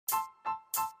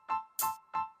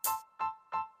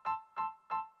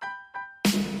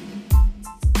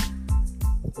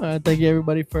Thank you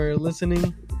everybody for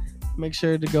listening. Make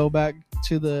sure to go back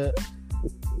to the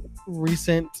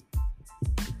recent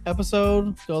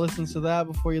episode. Go listen to that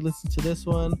before you listen to this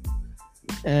one.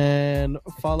 And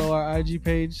follow our IG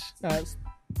page at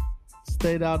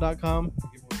STAYDIALED.com.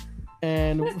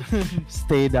 And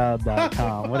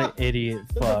STAYDIALED.com. What an idiot.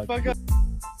 Fuck.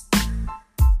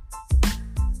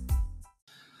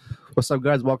 What's up,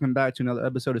 guys? Welcome back to another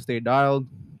episode of Stay Dialed.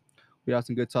 We have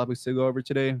some good topics to go over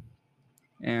today.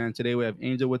 And today we have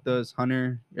Angel with us,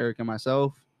 Hunter, Eric, and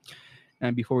myself.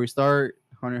 And before we start,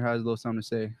 Hunter has a little something to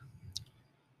say.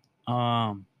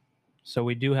 So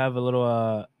we do have a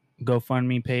little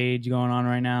GoFundMe page going on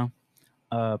right now.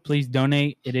 Please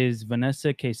donate. It is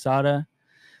Vanessa Quesada.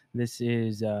 This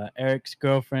is Eric's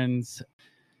girlfriend's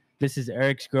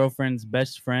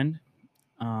best friend.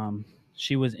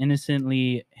 She was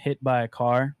innocently hit by a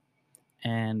car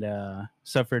and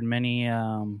suffered many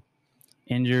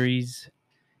injuries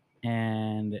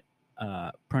and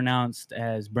pronounced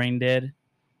as brain dead.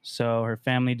 So her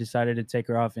family decided to take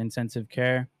her off intensive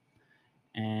care,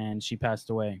 and she passed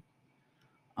away.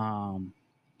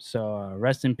 So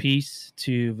rest in peace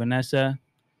to Vanessa.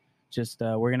 Just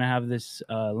we're gonna have this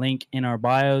link in our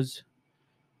bios.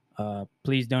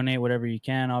 Please donate whatever you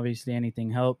can. Obviously, anything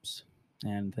helps.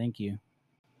 And thank you.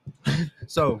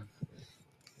 So,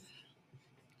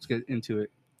 let's get into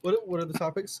it. what are the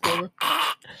topics? What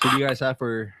do you guys have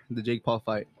for the Jake Paul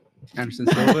fight? Anderson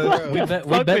Silva? we bet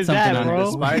Fuck something is that, on bro?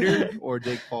 The Spider or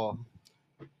Jake Paul?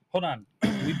 Hold on.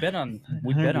 We bet on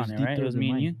heard it, it was right? deep It was throat me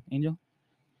in and mine. you, Angel.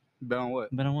 Bet on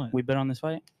what? Bet on what? We bet on this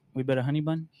fight. We bet a honey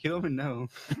bun. You don't even know.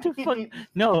 What the fuck?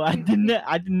 No, I didn't.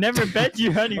 I never bet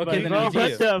you honey Okay, bun, then bro. it was What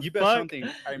you. the You bet fuck? something.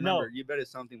 I remember. You betted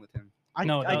something with him.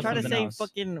 No, that I was try to something say else.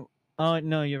 fucking. Oh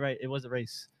no, you're right. It was a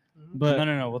race. But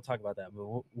No. We'll talk about that.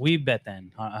 But we bet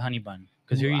then a honey bun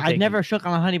because I never shook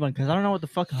on a honey bun because I don't know what the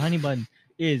fuck a honey bun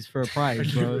is for a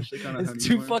prize, bro. Shake on a It's honey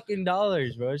 $2 bun. fucking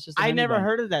dollars, bro. It's just. A I honey never bun.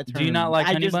 heard of that term. Do you not like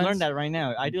I honey just buns? learned that right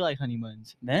now. I do like honey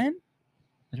buns. Then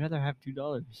I'd rather have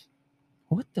 $2.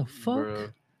 what the fuck? Bro.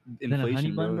 Than a honey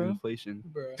Inflation, bun, bro? Inflation.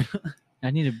 Bruh.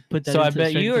 I need to put that. So I into bet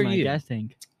straight you into or my you? gas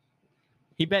tank.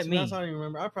 He bet me. I don't even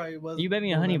remember. I probably was. You bet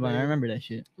me a honey bun. I remember that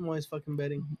shit. I'm always fucking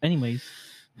betting. Anyways,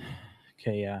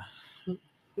 Okay, yeah.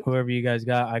 Whoever you guys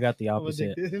got, I got the I'm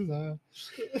opposite. addicted. Nah.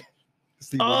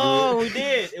 oh, we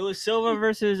did. It was Silva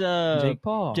versus Jake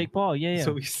Paul. Jake Paul. Yeah.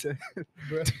 So we said.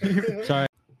 Bruh. Sorry.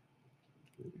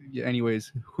 Yeah.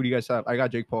 Anyways, who do you guys have? I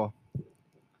got Jake Paul.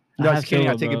 I No, have just kidding.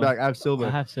 I Silva, take it bro. back. I have Silva. I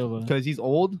have Silva. Because he's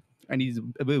old and he's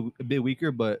a bit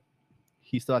weaker, but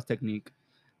he still has technique.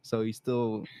 So he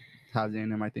still has it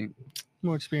in him, I think.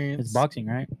 More experience. It's boxing,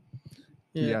 right?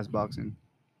 He has boxing.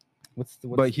 What's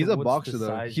He's a boxer,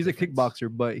 though. He's a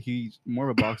kickboxer, but he's more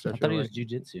of a boxer. I I thought feel he like. was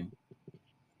jujitsu.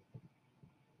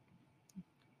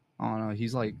 I don't know.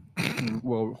 He's like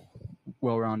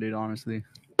well-rounded, honestly.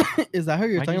 Is that who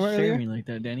you're Why'd talking you about stare earlier? at me like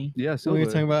that, Danny? Yeah, So you're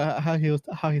Silva. talking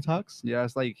about how he talks? Yeah,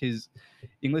 it's like his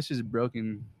English is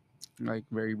broken, like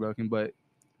very broken. But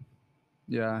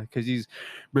yeah, because he's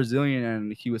Brazilian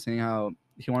and he was saying how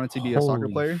he wanted to be a soccer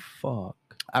Holy player Fuck.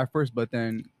 at first, but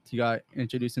then he got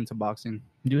introduced into boxing.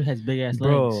 Dude has big ass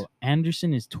Bro, legs.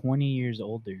 Anderson is 20 years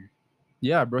older.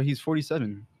 Yeah, bro, he's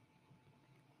 47.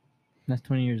 That's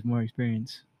 20 years more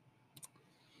experience.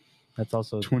 That's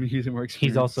also 20 years more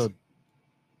experience. he's also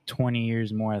 20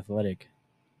 years more athletic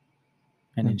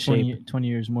and in 20, shape. 20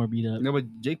 years more beat up. No, but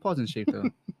Jake Paul's in shape though.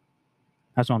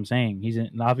 That's what I'm saying.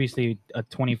 Obviously a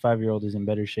 25-year-old is in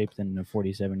better shape than a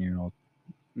 47-year-old,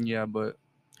 Yeah, but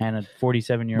and a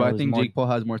 47-year-old. I think is more, Jake Paul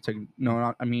has more technique. No,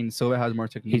 not, I mean Silva has more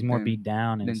technique. he's more than, beat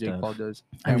down and than Jake stuff. Paul does.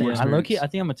 I And think, more I low-key, experience. I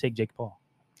think I'm gonna take Jake Paul.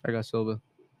 I got Silva.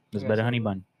 Let's I bet got a honey Silva.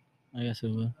 bun. I guess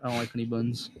Silva. I don't like honey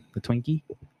buns. The Twinkie.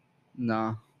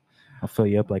 Nah, I'll fill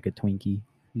you up like a Twinkie,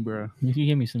 bro. You can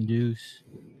give me some juice.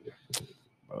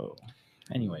 bro.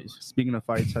 Anyways, Speaking of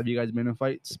fights, have you guys been in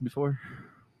fights before?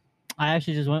 I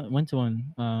actually just went to one.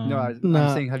 No, I'm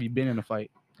Nah. saying, have you been in a fight?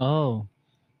 Oh,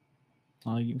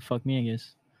 fuck me, I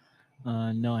guess.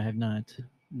 No, I have not.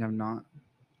 You have not.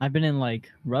 I've been in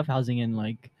like roughhousing and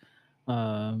like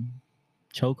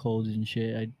chokeholds and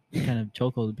shit. I kind of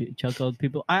chokehold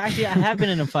people. I have been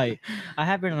in a fight.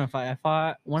 I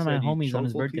fought one of my So you homies on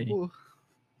his chokehold birthday. people?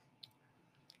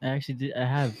 I actually did. I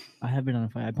have been on a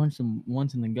fight. I punched him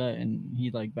once in the gut and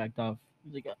he like backed off.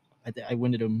 He's like, I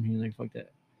winded him. He was like, fuck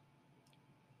that.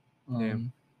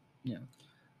 Damn. Yeah.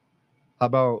 How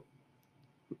about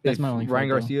That's if my only Ryan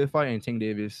fight, though. Garcia fight and Tank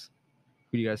Davis?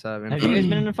 Who do you guys have? Have you guys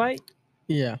been in a fight?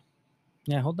 Yeah.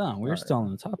 yeah, hold on. We're Alright. still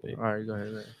on the topic. All right, go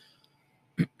ahead.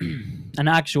 An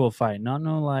actual fight, not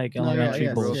no like No, elementary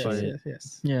yes, bullshit.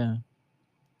 yes. Yeah.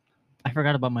 I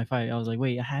forgot about my fight. I was like,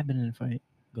 wait, I have been in a fight.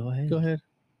 Go ahead. Go ahead.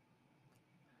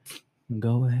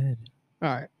 Go ahead. All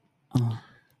right.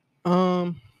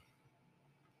 Uh,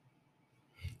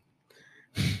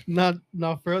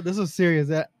 Not for real. This was serious.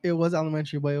 That it was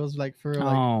elementary, but it was like for real.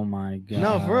 Like, oh my god.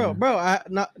 no, for real, bro.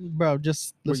 Bro.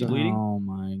 Just Were you listen. bleeding? Oh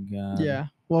my god. Yeah.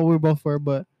 Well, we both were,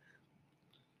 but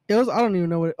it was. I don't even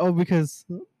know what. Because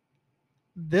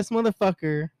this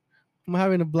motherfucker, I'm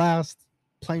having a blast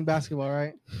playing basketball.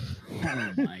 Right.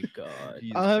 Oh my god.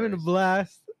 Jesus I'm having a Christ.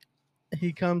 blast.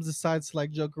 He comes, decides to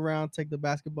like joke around, take the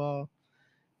basketball,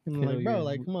 and I'm Fiddle like, bro, your-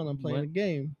 like, come on, I'm playing what? a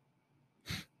game.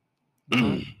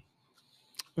 Uh-huh.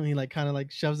 And he like kind of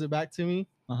like shoves it back to me,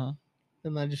 Uh-huh.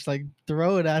 and I just like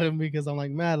throw it at him because I'm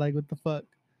like mad, like what the fuck.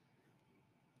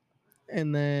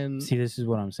 And then See, this is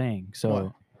what I'm saying. So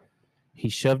What? he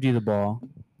shoved you the ball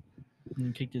And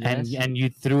you kicked his and ass. and you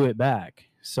threw it back.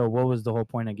 So what was the whole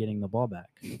point of getting the ball back?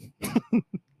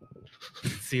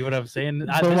 See what I'm saying?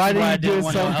 But why did you do it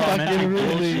want so no fucking elementary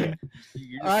rudely? bullshit.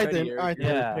 You're All right petty, then, Eric. all right You're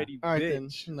a then. petty all right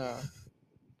bitch. then,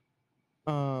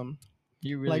 no.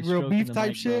 You really like real stroking beef the type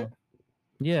mic, shit? bro.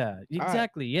 Yeah,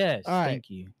 exactly. Yes. All right. Thank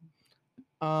you.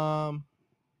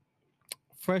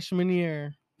 Freshman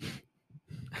year,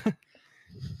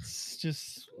 it's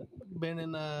just been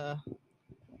in I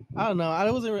don't know. I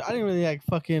didn't really like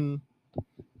fucking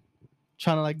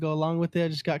trying to like go along with it. I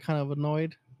just got kind of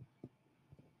annoyed,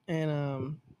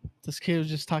 and this kid was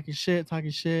just talking shit,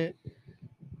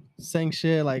 saying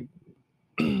shit, like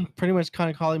pretty much kind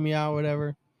of calling me out,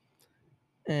 whatever.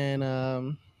 And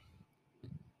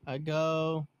I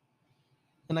go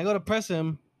to press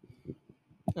him,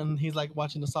 and he's like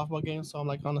watching the softball game, so I'm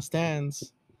like on the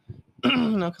stands,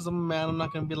 because I'm a man. I'm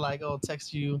not gonna be like, oh,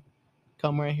 text you,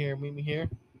 come right here, meet me here.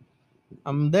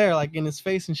 I'm there, like in his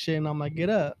face and shit, and I'm like, get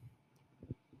up.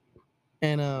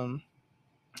 And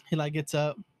he like gets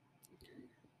up,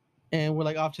 and we're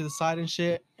like off to the side and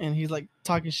shit, and he's like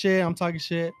talking shit. I'm talking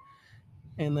shit,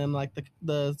 and then like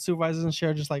the supervisors and shit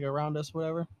are just like around us,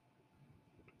 whatever.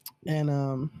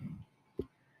 And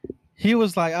he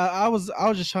was like, I was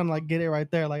just trying to like get it right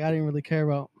there. Like I didn't really care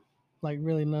about like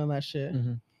really none of that shit.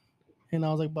 Mhm. And I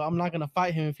was like, but I'm not gonna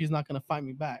fight him if he's not gonna fight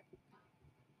me back.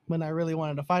 When I really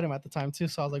wanted to fight him at the time too,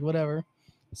 so I was like, whatever.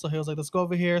 So he was like, let's go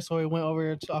over here. So we went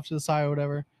over off to the side or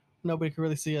whatever. Nobody could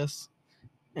really see us.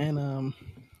 And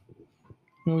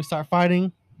when we start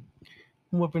fighting,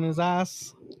 whooping his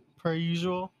ass per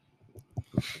usual.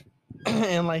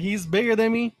 And like he's bigger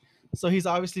than me, so he's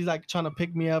obviously like trying to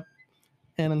pick me up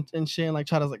and shit, and like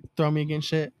try to like throw me against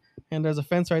shit. And there's a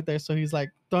fence right there, so he's like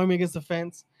throwing me against the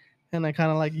fence, and I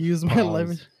kind of like use my Pause.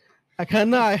 leverage. I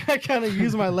kind of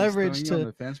use my leverage He's throwing you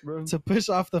on to the fence, bro. push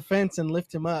off the fence and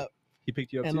lift him up He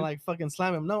picked you up and too. like fucking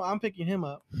slam him. No, I'm picking him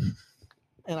up,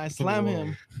 and I slam Whoa.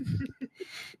 him.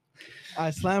 I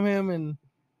slam him, and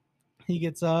he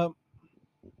gets up,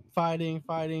 fighting,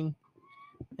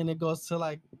 and it goes to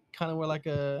like kind of where like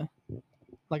a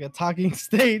talking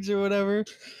stage or whatever.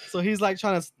 So he's like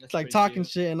trying to That's like pretty talking cute.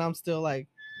 shit, and I'm still like,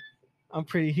 I'm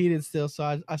pretty heated still.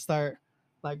 So I start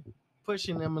like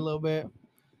pushing him a little bit.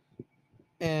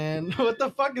 And what the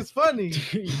fuck is funny?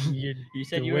 You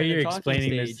said The you were way in you're the talking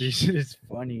explaining this stage. shit is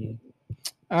funny.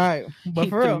 All right, but He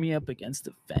for threw real, me up against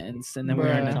the fence, and then we were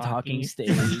in a Bruh. talking stage.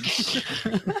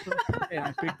 And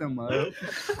I picked him up.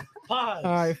 Pause.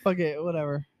 all right, fuck it,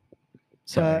 whatever.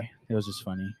 Sorry, it was just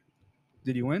funny.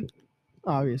 Did you win?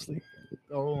 Obviously,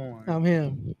 Oh, I'm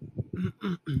him.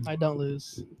 I don't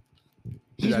lose.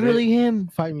 He's that really him.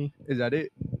 Fight me. is that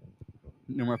it?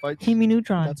 No more fights. Timmy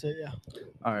Neutron. That's it. Yeah.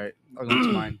 All right, I'll go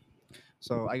to mine.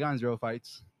 So I got in 0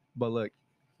 fights, but look,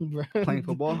 Bruh. playing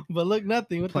football. But look,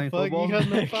 nothing. What Playing the fuck? football. You got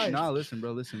no fights. Nah, listen,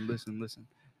 bro. Listen.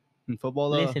 In football,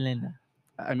 Listen, Linda.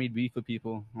 I made beef with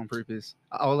people on purpose.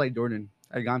 I was like Jordan.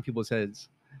 I got in people's heads.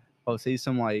 I'll say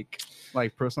some like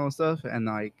personal stuff and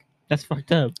like That's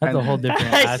fucked up. That's a And- whole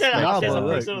different I said aspect. I no, said of some but it.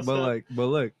 look, personal but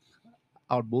stuff. look,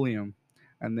 I would bully him,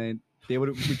 and then they would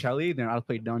retaliate. Then I'd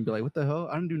play dumb and be like, "What the hell?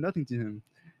 I didn't do nothing to him,"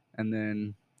 and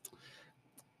then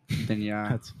yeah,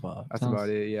 That's fucked. that's Sounds- about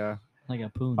it. Yeah, Like a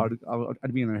poon.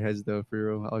 I'd be in their heads though, for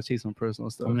real. I would say some personal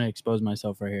stuff, I'm gonna expose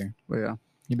myself right here. but yeah.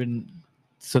 You've been.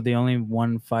 So the only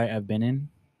one fight I've been in,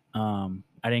 I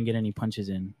didn't get any punches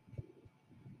in.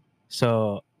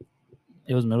 So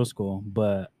it was middle school,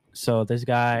 but so this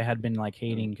guy had been like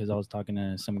hating because I was talking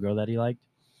to some girl that he liked,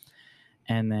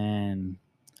 and then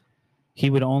he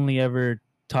would only ever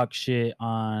talk shit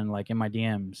on like in my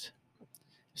DMs.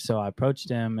 So I approached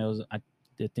him. I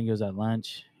think it was at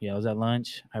lunch. Yeah, it was at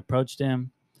lunch. I approached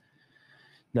him.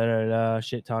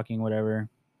 Shit talking, whatever.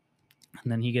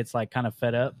 And then he gets like kind of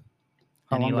fed up.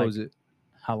 How and he, long ago like, was it?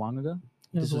 How long ago?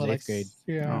 It This was what, eighth grade.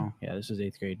 Yeah. Oh. Yeah, this was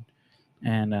 8th grade,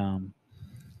 and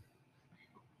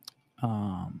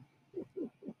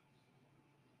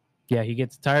yeah, he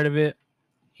gets tired of it.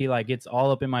 He like gets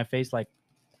all up in my face, like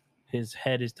his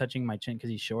head is touching my chin because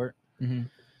he's short, Mhm.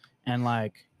 and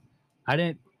like I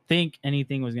didn't think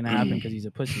anything was gonna happen because he's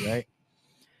a pussy, right?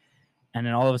 And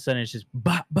then all of a sudden it's just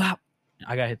bop bop.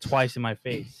 I got hit twice in my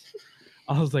face.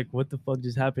 I was like, what the fuck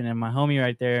just happened? And my homie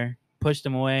right there pushed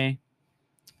him away,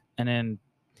 and then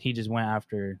he just went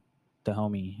after the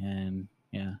homie, and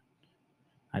yeah,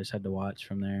 I just had to watch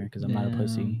from there because I'm not a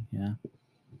pussy. Yeah.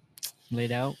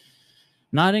 Laid out.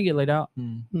 No, I didn't get laid out.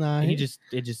 Nah, It just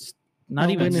not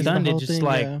I even witnessed the stunned. It whole just thing,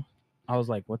 like yeah. I was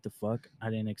like, what the fuck? I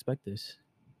didn't expect this.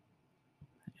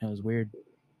 It was weird.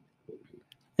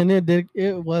 And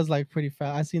it was like pretty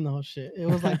fast. I seen the whole shit. It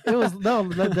was like no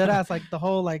that ass like the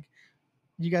whole like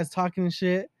you guys talking and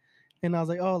shit, and I was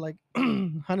like, oh, like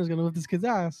Hunter's gonna whip this kid's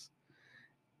ass,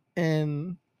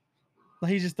 and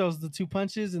like he just throws the 2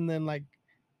 punches, and then like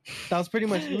that was pretty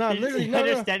much literally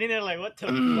no. standing there like, what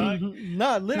the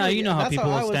No, literally. No, you know how that's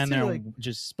people I will was stand too, there like, and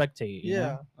just spectate, you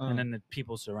know? And then the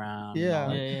people surround. and Yeah. all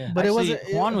that. Yeah. but Actually, it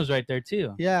wasn't. Juan was right there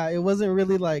too. Yeah, it wasn't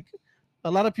really like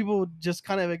a lot of people just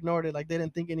kind of ignored it, like they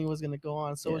didn't think any was gonna go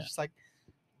on. So it was just like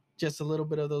just a little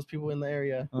bit of those people in the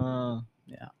area.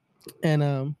 Yeah.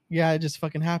 And yeah, it just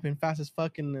fucking happened fast as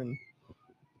fuck, and then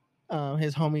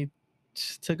his homie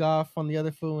took off on the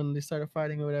other fool and they started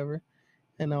fighting or whatever.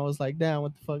 And I was like, damn,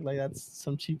 what the fuck? Like that's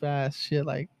some cheap ass shit.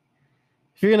 Like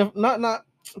if you're gonna not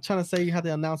trying to say you had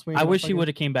to announce when I wish he would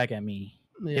have came back at me.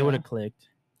 Yeah. It would have clicked.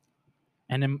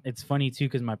 And then it's funny too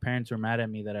because my parents were mad at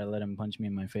me that I let him punch me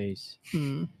in my face.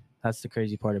 That's the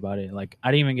crazy part about it. Like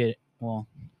I didn't get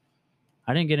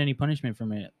any punishment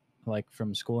from it, like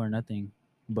from school or nothing.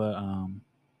 But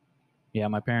yeah,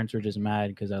 my parents were just mad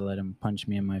because I let him punch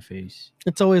me in my face.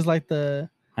 It's always like and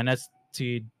that's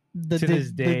to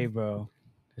this day, bro.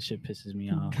 That shit pisses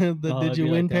me off. Did you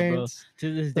win, like that, bro. parents?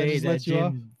 To this day, just that let you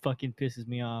off? gym fucking pisses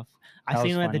me off. That I seen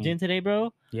was him at the funny. gym today,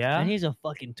 bro. Yeah. And he's a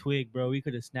fucking twig, bro. We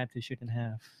could have snapped his shit in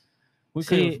half. We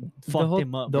could See, have fucked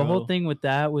him up, the bro. whole thing with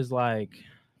that was like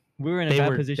We were in a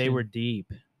bad position. They were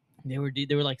deep. They were deep.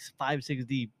 They were like 5-6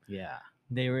 deep. Yeah.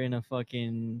 They were in a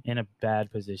fucking In a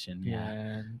bad position.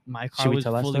 yeah. My car Should we was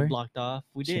tell that fully story? blocked off.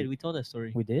 We did. Should- We told that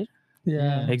story. We did?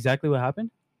 Yeah. Exactly what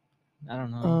happened? I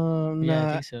don't know. Yeah, I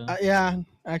Nah, think so. yeah,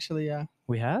 actually, yeah.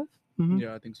 We have? Mhm.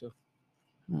 Yeah, I think so.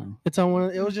 No. It's on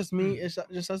one. It was just me. It's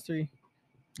just us 3.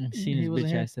 I seen he his wasn't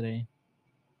bitch here. ass today.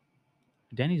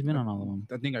 Danny's been on all of them.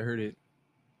 I think I heard it.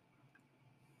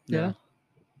 Yeah?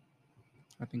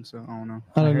 I think so. I don't know.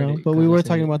 I don't heard know, it but 'cause we I were said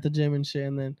talking it. about the gym and shit,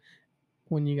 and then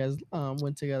when you guys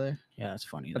went together, Yeah, it's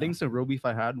funny. I think it's the real beef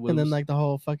I had was and then like the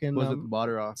whole fucking was with the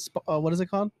butter off. what is it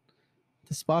called?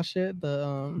 The spa shit.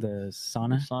 the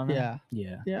sauna. Sauna. yeah,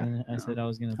 Yeah. yeah. And I said I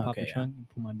was gonna pop Okay, a yeah. trunk and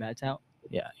pull my bats out.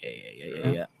 Yeah.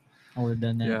 I would have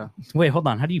done that. Yeah, Wait, hold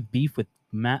on. How do you beef with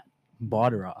Matt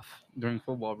Boderoff? during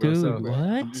football, bro. Dude,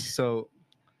 what?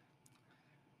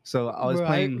 So I was Bro,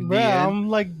 playing bro, DN. I'm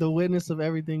like the witness of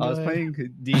everything. I Go was ahead. playing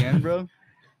DN, bro,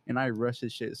 and I rushed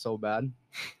his shit so bad,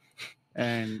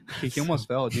 and he almost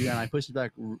fell, dude. And I pushed it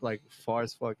back like far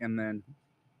as fuck, and then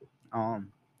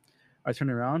I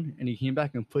turned around and he came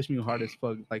back and pushed me hard as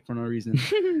fuck, like for no reason.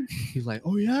 He's like,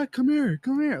 "Oh yeah, come here."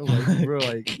 Like, bro,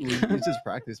 like it's just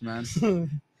practice, man.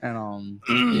 And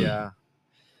yeah,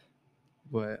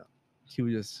 but he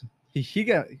was just he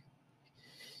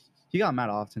got mad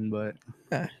often, but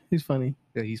He's funny,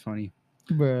 yeah, he's funny.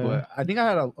 bro. But I think I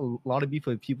had a lot of beef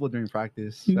with people during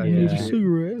practice. You that need did a shit.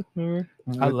 cigarette, or?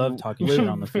 I love talking shit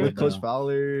on the field. With Coach though.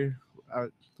 Fowler, at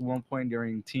one point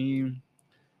during team,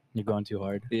 You're going too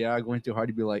hard. yeah, going too hard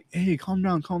to be like, "Hey, calm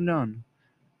down."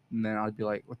 And then I'd be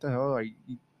like, "What the hell? Are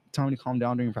you telling me to calm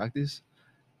down during practice?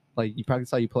 Like, you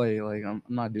practice how you play. Like, I'm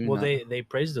not doing Well, that." they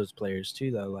praise those players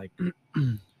too, though. Like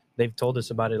they've told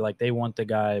us about it. Like they want the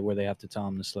guy where they have to tell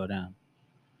him to slow down,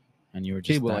 and you were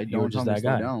Okay, just but that, like, you were don't tell just me that to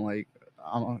slow guy. down. Like,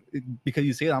 because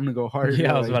you say that, I'm gonna go hard.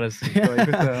 Yeah, I was like, about to say. like,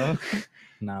 what the hell?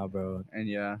 Nah, bro. And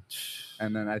yeah,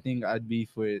 and then I think I'd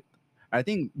beef with. I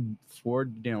think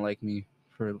Ford didn't like me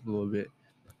for a little bit,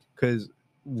 because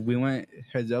we went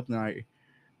heads up and I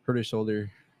hurt his shoulder,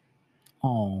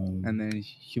 Oh, and then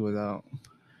he was out.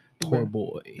 poor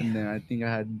boy. And then I think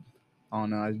I don't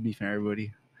know, I was beefing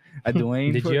everybody. At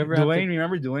Dwayne, Did you ever have to- Dwayne?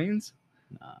 Remember Dwayne's?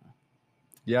 Nah.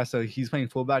 Yeah, so he's playing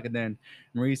fullback, and then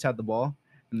Maurice had the ball,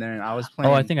 and then I was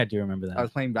playing. Oh, I think I do remember I that.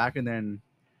 was playing back, and then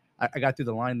I got through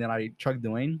the line. Then I trucked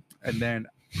Dwayne, and then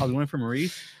I was going for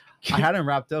Maurice. I had him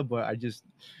wrapped up, but I just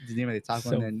didn't even tackle.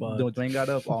 So And then fucked. Dwayne got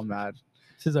up, all mad.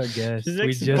 This is our guest. She's We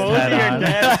just exposing had your on.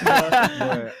 guest,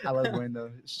 But I love Dwayne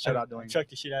though. Shout out Dwayne. Chuck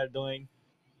the shit out of Dwayne.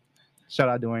 Shout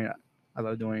out Dwayne. I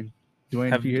love Dwayne.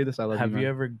 Dwayne, if you hear this, I love you. Have Man. you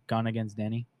ever gone against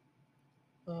Danny?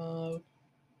 Yeah,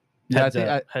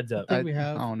 Heads up. I think we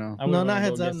have. I don't know. I wouldn't not wanna go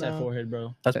heads up, against that no. forehead,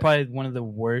 bro. That's probably one of the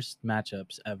worst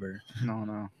matchups ever.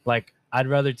 No. Like, I'd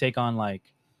rather take on like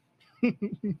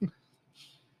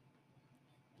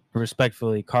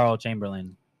respectfully Carl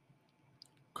Chamberlain.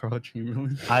 Carl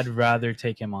Chamberlain. I'd rather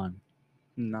take him on.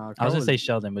 Nah, I was gonna say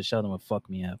Sheldon, but Sheldon would fuck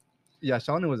me up. yeah,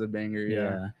 Sheldon was a banger.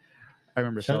 Yeah, I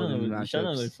remember Sheldon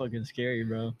Sheldon matchups. was fucking scary,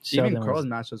 bro. Sheldon Even Carl's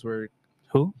was- matchups were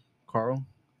who? Carl.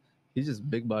 He's just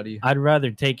big body. I'd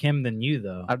rather take him than you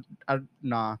though.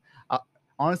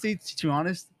 Honestly, to be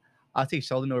honest, I take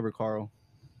Sheldon over Carl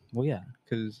Well, yeah.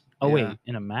 because. Oh wait,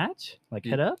 in a match, like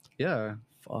head up? Yeah,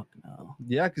 Fuck no.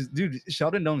 yeah, because dude,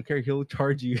 Sheldon don't care. He'll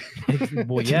charge you.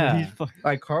 Well, yeah.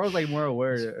 Like Carl's like more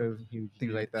aware of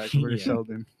things like that. Compared to Yeah.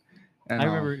 Sheldon. And, I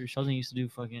remember Sheldon used to do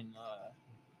fucking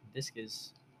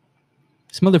discus.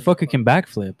 This motherfucker can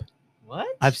backflip. What?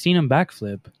 I've seen him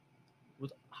backflip.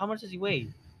 How much does he weigh?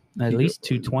 At least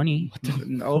 220.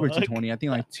 over fuck? 220. I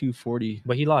think like 240.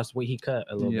 But he lost weight. He cut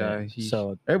a little Yeah, bit. he-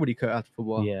 So Everybody cut after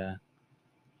football. yeah.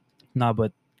 No,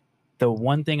 but the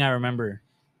one thing I remember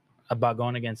about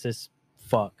going against this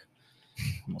fuck,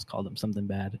 almost called him something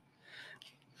bad.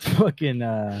 Fucking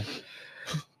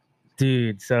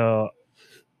dude. So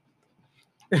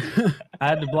I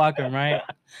had to block him, right?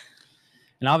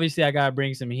 And obviously I gotta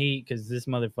bring some heat because this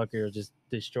motherfucker will just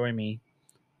destroy me.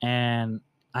 And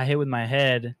I hit with my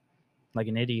head like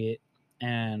an idiot,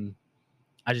 and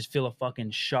I just feel a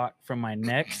fucking shock from my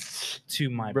neck to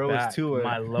my Bro, it's back, Tua.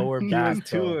 my lower He back. was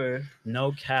bro. Tua.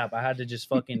 No cap. I had to just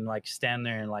fucking like stand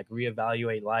there and like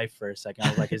reevaluate life for a second. I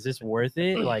was like, is this worth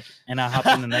it? Like, and I hopped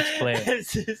in the next play.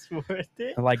 Is this worth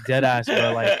it? Like dead ass,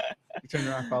 bro. Like He turned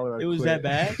around, Fowler. It was that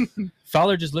bad?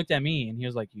 Fowler just looked at me and he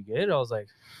was like, "You good?" I was like,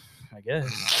 "I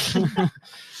guess."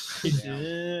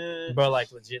 Yeah. Bro,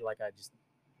 like legit, like I just.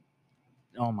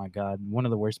 Oh my god, one of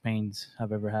the worst pains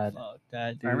I've ever had. Fuck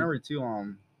that, dude. I remember too.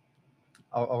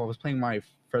 I was playing my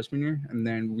freshman year, and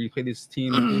then we played this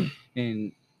team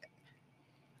in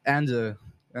Anza,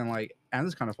 and like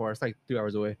Anza's kind of far. It's like 2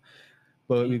 hours away,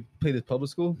 but we played this public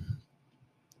school,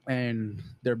 and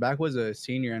their back was a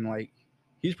senior, and like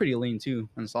he's pretty lean too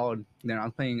and solid. And then I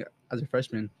was playing as a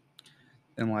freshman,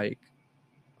 and like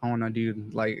I don't know,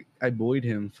 dude. Like I bullied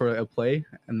him for a play,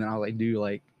 and then I was like, dude,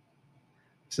 like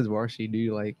this is varsity,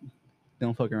 dude. Like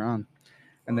don't fuck around.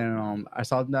 And then I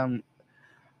saw them.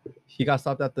 He got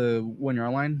stopped at the 1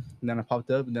 yard line, and then I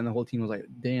popped up, and then the whole team was like,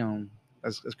 "Damn,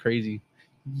 that's crazy."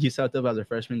 You stepped up as a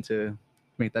freshman to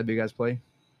make that big ass play.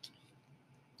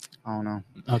 I don't know.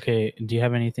 Okay, do you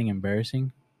have anything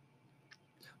embarrassing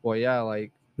Well, yeah,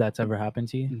 like that's ever happened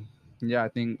to you? yeah, I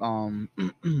think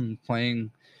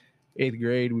playing 8th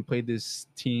grade, we played this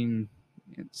team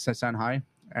in San High,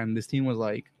 and this team was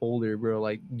like older, bro.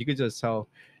 Like you could just tell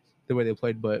the way they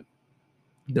played, but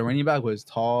the running back was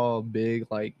tall, big,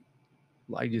 like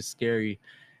just scary,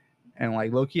 and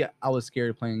like low key, I was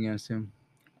scared playing against him.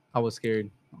 I was scared,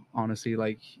 honestly.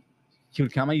 Like he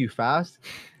would come at you fast,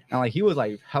 and like he was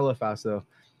like hella fast though,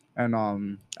 and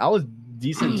I was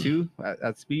decent too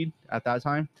at speed at that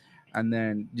time, and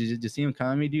then just see him come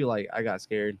at me, dude. Like I got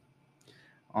scared.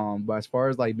 But as far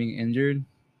as like being injured,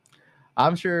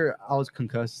 I'm sure I was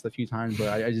concussed a few times, but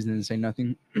I just didn't say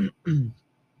nothing.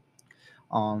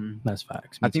 That's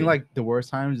facts. I Me think too. like the worst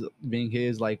times being hit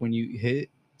is like when you hit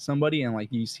somebody and like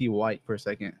you see white for a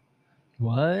second.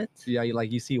 What? Yeah,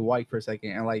 you see white for a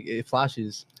second and like it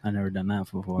flashes. I never done that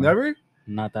before. Never?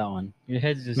 Not that one. Your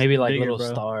head's just Maybe like bigger, little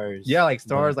bro. stars. Yeah, like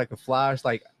stars, but like a flash.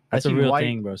 Like that's I've a seen real white,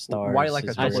 thing, bro. Stars. white like a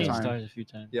is couple I've real. seen times. stars a few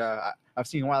times. Yeah, I've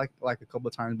seen white like a couple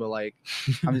of times, but like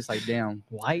I'm just like damn.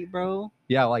 White, bro.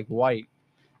 Yeah, like white,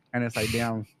 and it's like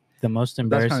damn. The most That's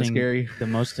kind of embarrassing. scary. The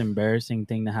most embarrassing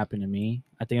thing that happened to me,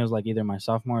 I think it was like either my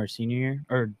sophomore or senior year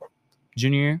or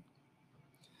junior year.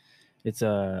 It's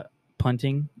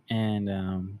punting,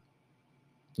 and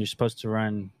you're supposed to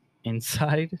run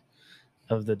inside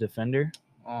of the defender,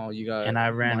 Oh, you got. and I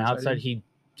ran blindsided? outside.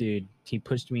 He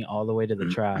pushed me all the way to the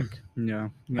track. Yeah,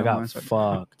 you I got blindsided.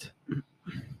 fucked.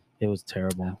 It was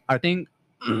terrible. I think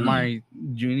my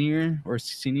junior or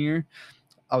senior year,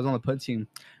 I was on the punt team,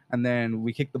 and then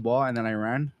we kicked the ball, and then I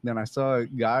ran. Then I saw a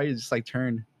guy just like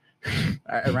turn.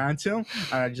 I ran to him,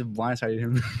 and I just blindsided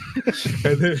him.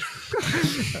 And then,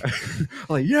 I'm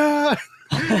like, yeah,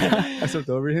 I stepped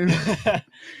over him.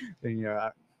 And yeah,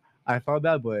 I felt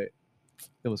bad, but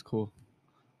it was cool.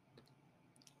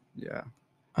 Yeah,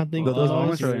 I think those the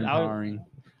moments most, are I would- empowering.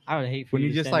 I would hate for When you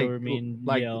you to just, stand like, over me and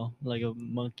like- yell like a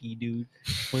monkey, dude,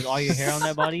 with all your hair on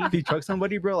that body. If you choke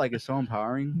somebody, bro, like it's so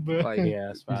empowering. Bro. Like, Yeah,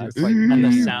 it's fast. it's like, And the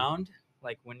damn. sound,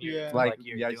 like when you're Yeah. like, Like,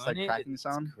 you're yeah, doing just, like, it, cracking it's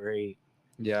sound. great.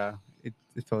 Yeah, it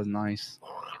feels nice.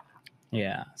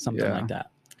 Yeah, something Yeah. like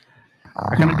that.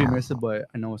 I kind of do miss it, but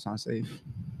I know it's not safe.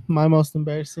 My most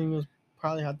embarrassing was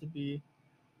probably had to be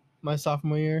my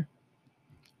sophomore year.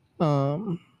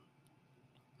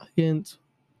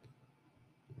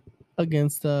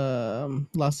 Against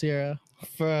La Sierra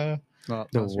for Well,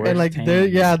 The that's worst and like team.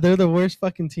 they're the worst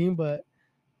fucking team, but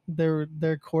their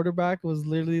quarterback was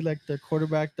literally like their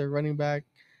quarterback, their running back,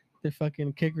 their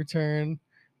fucking kick return,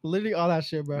 literally all that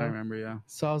shit, I bro. remember. Yeah,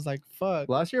 So I was like, fuck.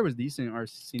 last year was decent. Our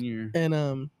senior. And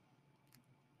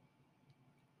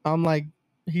I'm like,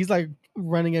 he's like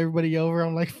running everybody over.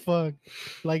 I'm like, fuck.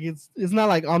 Like it's not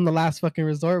like I'm the last fucking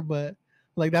resort, but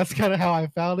like that's kind of how I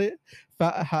felt it,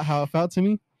 how it felt to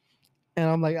me. And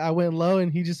I'm like, I went low,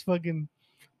 and he just fucking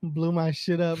blew my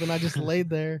shit up, and I just laid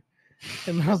there,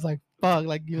 and I was like, fuck,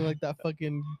 like like that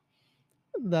fucking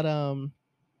that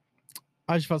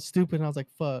I just felt stupid, and I was like,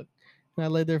 fuck. And I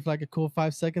laid there for like a cool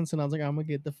 5 seconds, and I was like, I'm gonna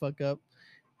get the fuck up.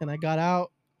 And I got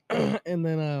out, and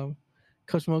then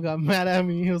Coach Mo got mad at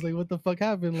me. He was like, what the fuck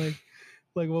happened?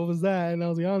 Like what was that? And I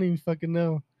was like, I don't even fucking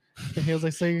know. And he was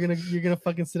like, so you're gonna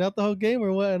fucking sit out the whole game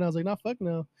or what? And I was like, no, fuck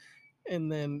no.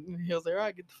 And then he was like, all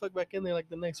right, get the fuck back in there like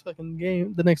the next fucking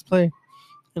game, the next play.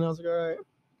 And I was like, all right.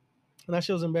 And that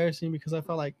shit was embarrassing because I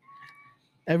felt like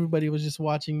everybody was just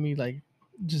watching me like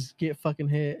just get fucking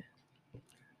hit.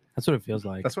 That's what it feels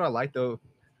like. That's what I like though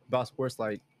about sports.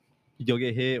 Like, you'll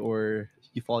get hit or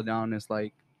you fall down. It's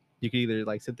like you can either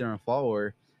like sit there and fall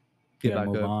or You get gotta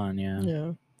back move up. on. Yeah.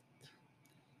 Yeah.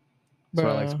 That's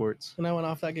why I like Bruh. sports. And I went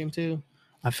off that game too.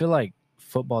 I feel like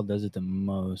football does it the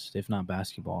most, if not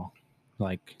basketball.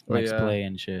 Like Oh, next yeah. play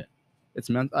and shit. It's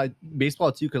meant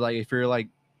baseball too, because like if you're like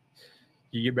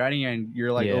you're batting and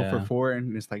you're like 0 for Yeah. 4,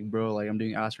 and it's like, bro, like I'm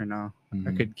doing ass right now. I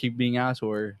Mhm. could keep being ass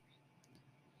or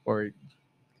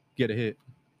get a hit.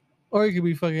 Or you could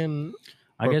be fucking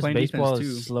I Or guess playing defense, baseball too.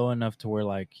 is slow enough to where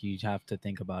like you have to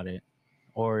think about it,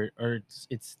 or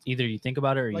it's either you think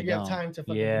about it or like you you don't. have time to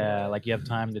fucking Yeah, like you have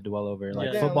time to dwell over it.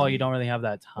 Like Yeah. football, like- you don't really have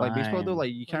that time. Like baseball though,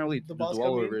 like you can't really The ball's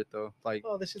dwell coming over in. it though. Like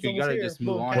oh, this shit's you almost gotta here. just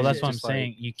move Boom, on. catch well, that's it. what I'm just like-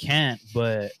 saying. You can't,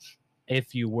 but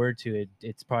if you were to,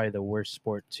 it's probably the worst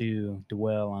sport to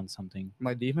dwell on something.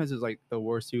 My defense is like the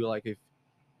worst too. Like if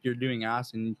you're doing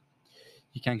ass and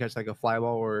you can't catch like a fly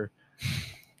ball or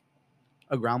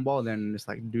a ground ball, then it's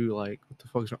like, dude, like what the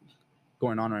fuck's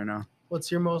going on right now?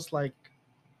 What's your most like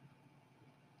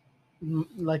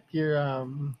your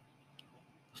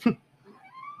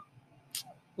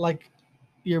like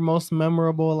your most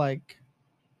memorable like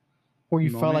where you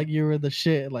felt Moment? like you were the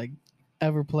shit like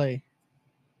ever play?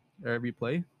 Every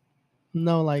play,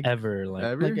 No, like Ever like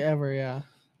ever. like ever, yeah.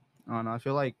 I don't know. I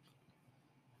feel like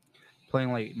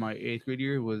playing like my 8th grade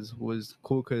year was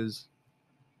cool because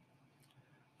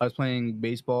I was playing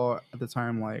baseball at the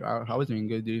time. Like I was doing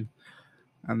good, dude.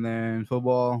 And then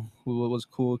football was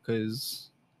cool because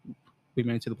we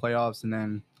made it to the playoffs, and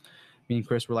then me and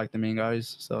Chris were like the main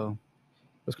guys, so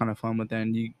it was kind of fun. But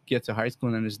then you get to high school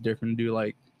and then it's different, dude.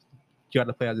 Like you got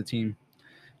to play as a team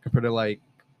compared to like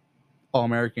All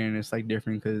American. It's like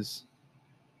different because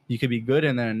you could be good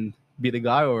and then be the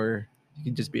guy, or you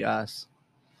could just be ass.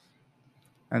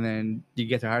 And then you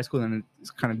get to high school and it's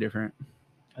kind of different.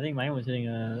 I think mine was hitting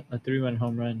a 3-run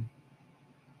home run.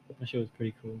 That shit was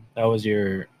pretty cool. that was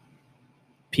your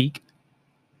peak.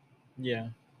 Yeah,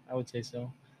 I would say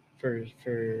so.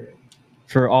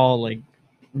 For all like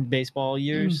baseball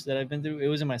years that I've been through, it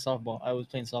was in my softball. I was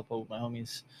playing softball with my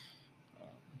homies.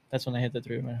 That's when I hit the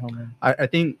 3-run home run. I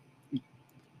think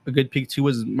a good peak too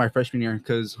was my freshman year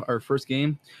because our first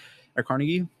game at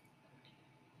Carnegie,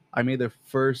 I made the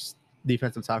first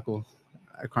defensive tackle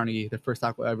at Carnegie, the first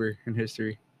tackle ever in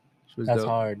history. Which was That's dope.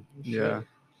 hard. Yeah.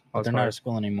 But they're not at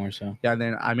school anymore, so. Yeah, and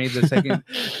then I made the second.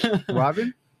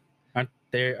 Robin? Aren't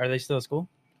they? Are they still at school?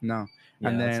 No. Yeah,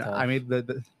 And that's then tough. I made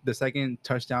the second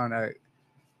touchdown at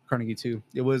Carnegie too.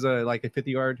 It was like a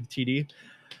 50-yard TD.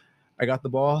 I got the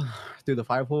ball through the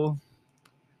 5-hole,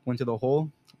 went to the hole,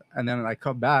 and then I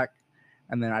cut back,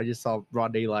 and then I just saw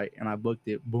broad daylight, and I booked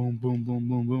it. Boom, boom, boom,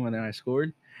 boom, boom, and then I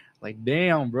scored. Like,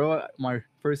 damn, bro. My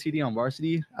first TD on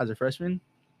varsity as a freshman,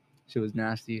 shit was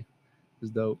nasty. It was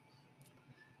dope.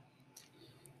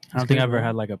 I don't think I good, ever bro.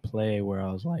 had like a play where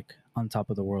I was like on top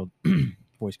of the world.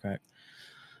 Voice crack.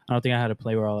 I don't think I had a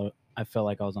play where I felt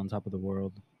like I was on top of the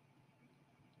world.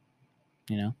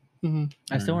 You know? Mm-hmm.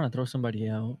 I still know. want to throw somebody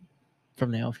out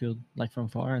from the outfield, like from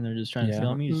far, and they're just trying Yeah. to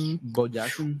steal me. Mhm. Bo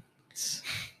Jackson.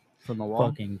 from the wall.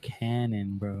 Fucking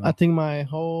cannon, bro. I think my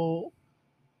whole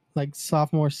like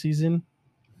sophomore season,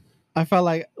 I felt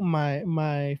like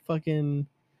my fucking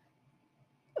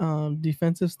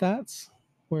defensive stats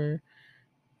were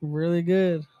really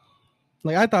good.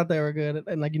 Like I thought they were good,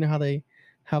 and like you know how they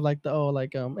have like the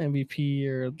MVP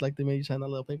or like they made you sign that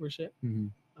little paper shit. Mhm.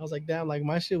 I was like, damn, like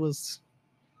my shit was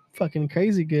fucking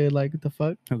crazy good. Like what the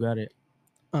fuck? Who got it?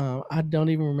 I don't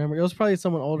even remember. It was probably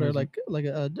someone older, was- like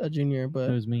a junior, It but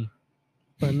was me.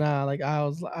 nah, like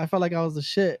I felt like I was the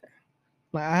shit.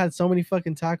 Like I had so many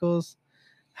fucking tackles,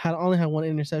 only had one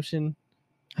interception,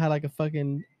 had like a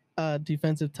fucking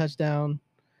defensive touchdown,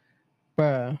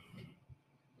 bruh.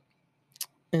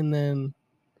 And then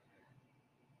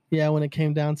yeah, when it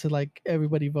came down to like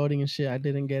everybody voting and shit, I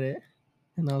didn't get it,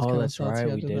 and I was Oh, kind of that's salty right.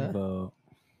 We after did that. vote.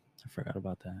 I forgot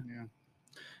about that. Yeah.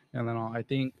 And then I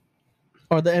think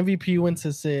Or the MVP went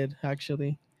to Sid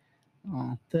actually.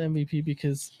 oh, The MVP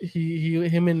because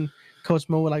him and Coach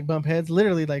Mo would like bump heads.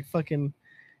 Literally like fucking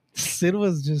Sid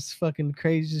was just fucking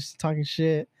crazy, just talking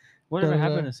shit. Whatever Da-da-da.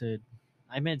 happened to Sid?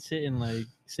 I met Sid in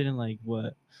like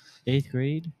what, 8th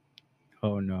grade?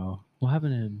 Oh no. What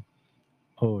happened to him?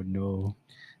 Oh no.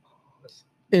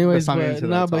 Anyways, not get but into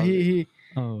no, that but topic.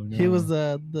 Oh no. he was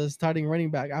the starting running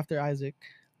back after Isaac,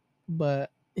 but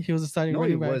he was the starting no,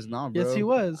 he running back. was not, bro. Yes, he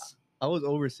was. I was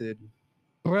over Sid.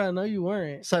 Bruh, no, you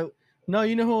weren't. So No,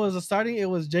 you know who was the starting? It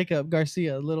was Jacob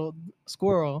Garcia, little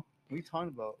squirrel. what are you talking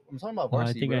about? I'm talking about Oh, I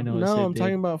varsity. think bro. I know. what No, Sid I'm did.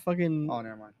 talking about fucking. Oh,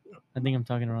 never mind. I think I'm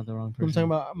talking about the wrong person. I'm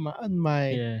talking about my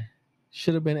Yeah,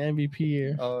 should have been MVP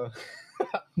year.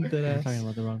 Dead I'm ass. talking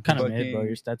about the wrong Kind person. of mid, bro. Fucking-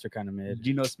 Your stats are kind of mid.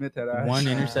 Geno Smith had ass. One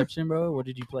interception, bro. What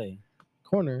did you play?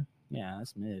 Corner, Yeah,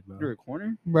 that's mid, bro. You were a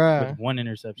corner. bruh, With one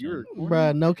interception. You were a corner.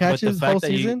 bruh. No but the catches whole fact that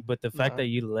season. but the fact Nah. that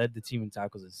you led the team in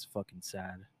tackles is fucking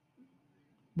sad.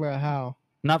 Bruh, how?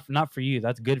 Not for you.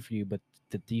 That's good for you, but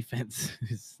the defense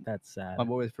that's sad. My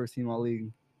boy was first team all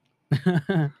league.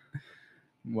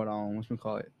 What's we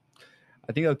call it?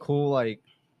 I think a cool like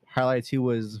highlight too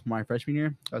was my freshman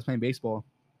year. I was playing baseball,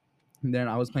 and then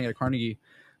I was playing at Carnegie,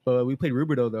 but we played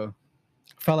Rubidoux though.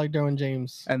 Felt like Derwin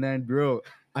James. And then, bro,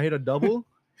 I hit a double,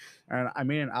 and I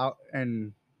made an out,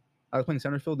 and I was playing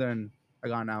center field, and I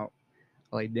got an out.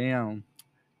 Like, damn.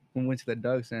 We went to the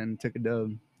Ducks and took a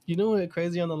dub. You know what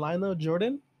crazy on the line though?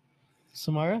 Jordan,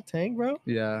 Samara, Tank, bro.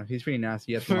 Yeah, he's pretty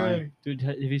nasty. Yes, mine. Dude,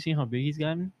 have you seen how big he's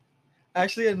gotten?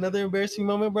 Actually, another embarrassing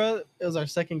moment, bro. It was our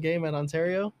second game at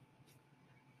Ontario.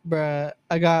 Bruh,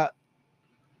 I got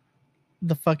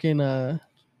the fucking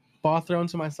ball thrown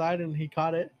to my side and he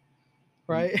caught it.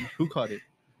 Right? Who caught it?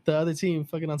 The other team,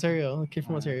 fucking Ontario, the kid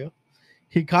from Ah. Ontario.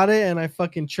 He caught it and I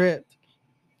fucking tripped.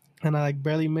 And I like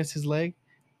barely missed his leg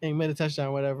and he made a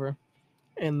touchdown, whatever.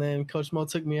 And then Coach Mo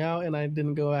took me out and I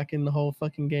didn't go back in the whole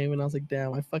fucking game. And I was like,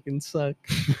 damn, I fucking suck.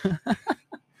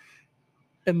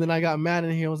 And then I got mad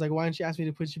in here. I was like, why didn't you ask me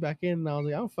to put you back in? And I was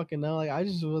like, I don't fucking know. Like, I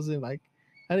just wasn't like,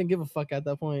 I didn't give a fuck at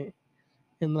that point.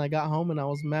 And then I got home and I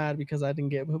was mad because I didn't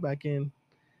get put back in.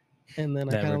 And then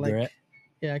I That kind of like, regret.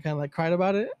 I kind of like cried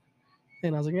about it.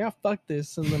 And I was like, yeah, fuck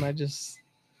this. And then I just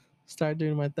started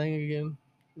doing my thing again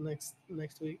next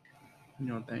week. You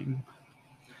know thing.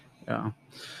 Yeah.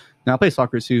 Now I play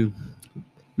soccer too.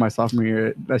 My sophomore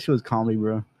year, that shit was comedy,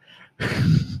 bro.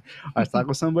 I talked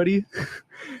with somebody,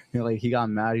 and like he got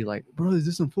mad. He's like, "Bro, is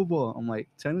this some football?" I'm like,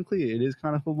 "Technically, it is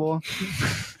kind of football."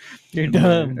 You're And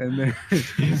dumb. then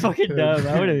You're fucking dumb.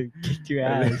 I would have kicked your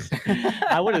And ass.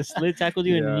 I would have slid tackled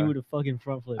you and then Yeah. you would have fucking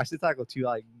front I flipped. should tackle too.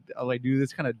 Like, I'm like, dude,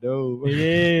 this kind of dope. It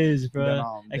is, Then, bro.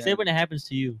 then Except when it happens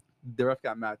to you. the ref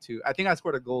got mad too. I think I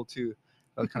scored a goal too.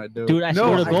 That was kind of dope. Dude, I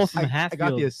scored a goal from I half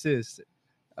got the field. assist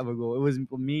of a goal. It was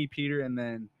me, Peter, and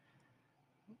then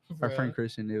our friend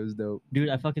Christian. It was dope. Dude,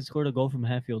 I fucking scored a goal from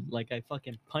half field. Like, I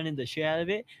fucking punted the shit out of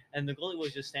it, and the goalie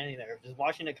was just standing there, just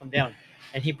watching it come down.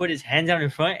 And he put his hands out in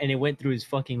front, and it went through his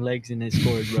fucking legs, and it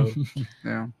scored, bro.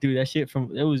 Yeah. Dude, that shit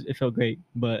it felt great.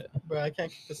 But Bro, I can't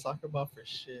kick the soccer ball for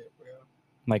shit, bro.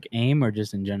 Like aim or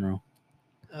just in general?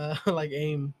 Like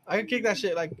aim. I can kick that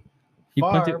shit like you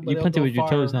far, punted, but you it'll punted go with your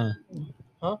toes, far. huh?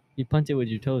 Huh? You punted with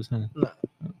your toes, huh?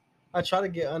 I try to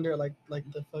get under like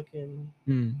the fucking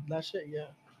Hmm. that shit, yeah.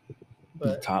 The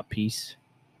But top piece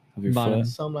of your Bottom. foot.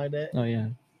 something like that. Oh yeah.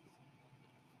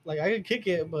 Like I could kick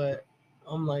it, but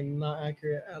I'm like not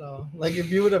accurate at all. Like if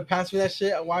you would have passed me that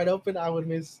shit wide open, I would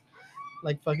miss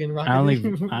like fucking Rocket I only,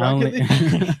 League. I Rocket only,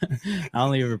 League. I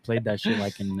only ever played that shit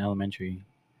like in elementary.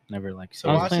 Never like. So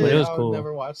I was watch playing it, but it was I would cool.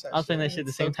 never watch that I was playing that shit. shit the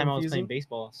It's same so time I was confusing. playing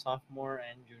baseball, sophomore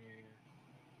and junior year.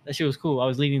 That shit was cool. I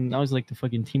was like the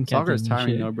fucking team captain. Soccer is and tiring,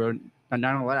 shit. though, bro. And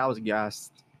not gonna lie, I was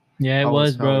gassed. Yeah, it I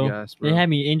was, hella bro. gassed, They had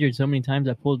me injured so many times.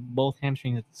 I pulled both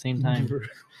hamstrings at the same time,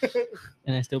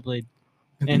 and I still played.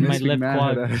 And my Vince left McMahon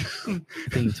quad. had a- I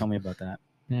think you told me about that.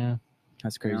 Yeah.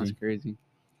 That's Yeah, crazy. that's crazy.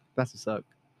 That's a suck.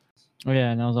 Oh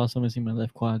yeah, and I was also missing my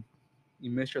left quad.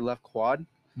 You missed your left quad.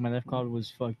 My left quad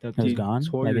was fucked up. It was You gone.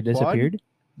 tore Like your it quad? disappeared.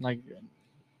 Like,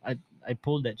 I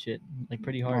pulled that shit like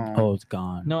pretty hard. Oh, it's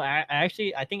gone. No, I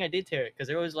actually I think I did tear it because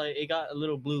there was like it got a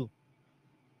little blue.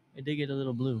 It did get a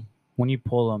little blue, When you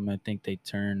pull them, I think they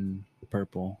turn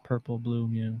purple. purple, blue.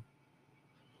 Yeah.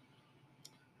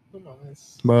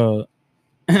 Bro,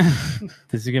 this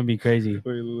is gonna be crazy.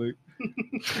 Wait.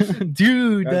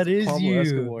 Dude, That's that is Pablo you.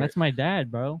 Escobar. That's my dad,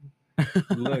 bro.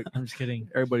 Look, I'm just kidding.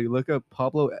 everybody, look up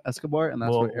Pablo Escobar, and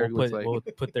that's what Eric looks like. We'll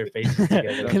put their faces together.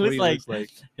 That's It what looks he like-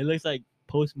 looks It looks like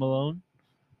Post Malone,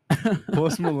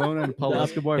 Post Malone and Pablo The-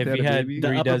 Escobar. if If you they had a had baby. the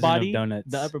 3 upper dozen body, of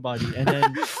donuts. the upper body, and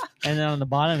then on the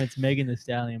bottom it's Megan the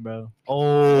Stallion, bro.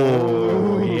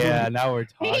 Oh, yeah. Now we're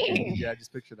talking. Yeah,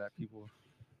 just picture that, people.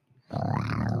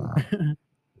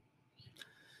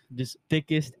 Just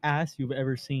thickest ass you've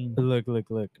ever seen.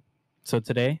 Look. So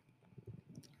today,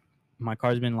 my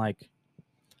car's been I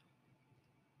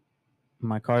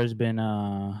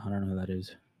don't know who that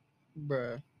is.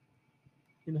 Bruh.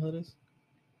 You know who that is?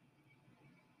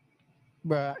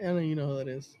 Bruh, I know you know who that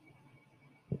is.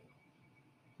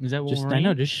 Is that Just Wolverine? I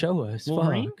know, just show us.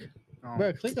 Wolverine? Fuck. Oh,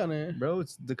 Bruh, click on it. bro,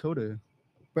 it's Dakota.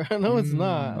 Bruh, no, it's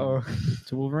not. Oh,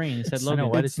 It's Wolverine. It said I know, Logan.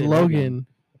 why did it It's say Logan.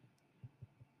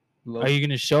 Are you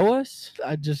gonna show us?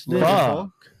 I just Logan did.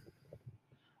 Paul?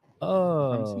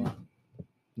 Oh,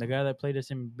 the guy that played us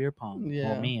in beer pong.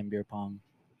 Yeah. Well, me in beer pong.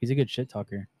 He's a good shit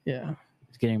talker. Yeah.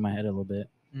 He's getting in my head a little bit.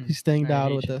 He's staying I down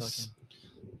hate with shit us.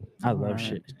 I love Alright.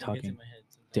 shit It gets talking. in my head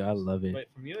Dude, I sometimes. love it. But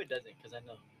from you it doesn't, because I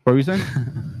know. What were you saying?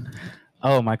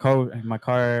 Oh, my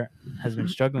car has been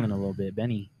struggling a little bit.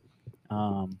 Benny,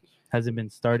 hasn't been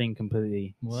starting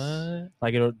completely. What?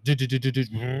 Like it'll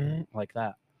like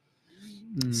that.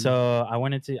 So I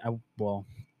went into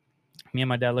me and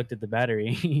my dad looked at the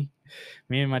battery.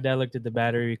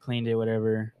 Cleaned it,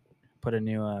 whatever, put a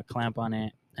new clamp on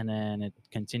it, and then it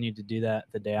continued to do that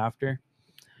the day after.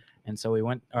 And so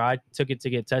I took it to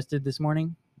get tested this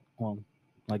morning. Well,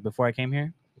 like before I came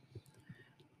here.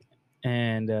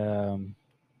 And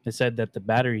it said that the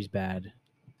battery's bad.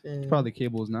 And Probably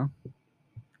cables now.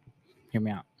 Hear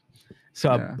me out.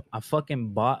 So Yeah. I fucking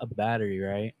bought a battery,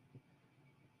 right?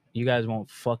 You guys won't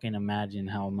fucking imagine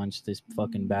how much this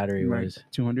fucking battery Like was.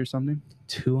 200 something.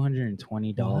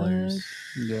 $220.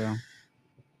 Yeah,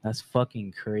 That's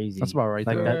fucking crazy. that's about right.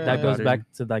 like though. that goes Battery.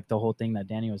 back to like the whole thing that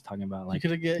Danny was talking about, you like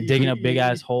could have get digging up big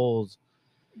ass holes.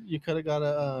 You could have got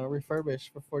a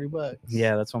refurbished for $40.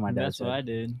 Yeah, that's what my dad That's said. what I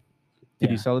did. Did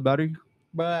Yeah. you sell the battery?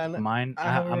 But Mine,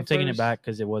 I have a I'm taking it refurbished- back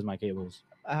because it was my cables.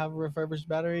 I have a refurbished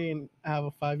battery and I have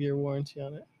a 5-year warranty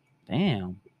on it.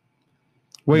 Damn.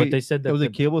 Wait, but they said that it was the,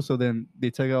 a cable, so then they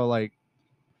took out like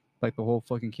the whole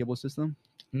fucking cable system.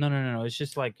 no. It's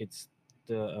just like it's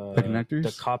the The connectors?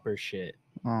 the copper shit.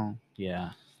 Oh,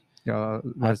 Yeah, yeah. I have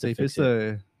Let's to say if fix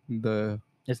it's the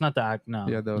it's not the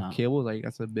no. the no. cable, like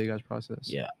that's a big ass process.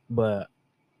 Yeah, but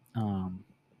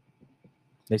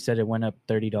they said it went up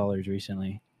 $30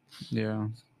 recently. Yeah.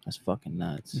 That's fucking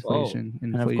nuts. Inflation.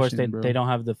 And of course they bro. don't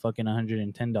have the fucking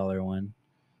 $110 one,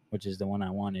 which is the one I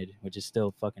wanted, which is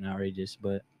still fucking outrageous.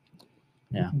 But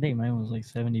Yeah. I think mine was like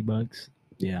 $70.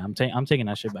 yeah, I'm taking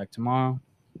that shit back tomorrow.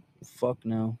 Fuck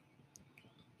no.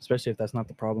 Especially if that's not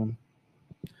the problem.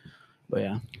 But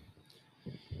yeah.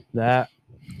 That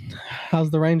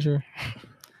How's the Ranger?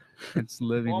 It's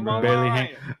living, On bro. my Barely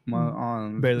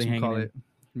mind. Barely what you call hanging in. it.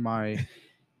 My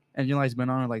engine light's been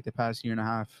on like the past year and a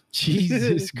half.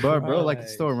 Jesus But bro, like it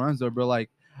Christ. still runs though, bro. Like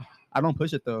I don't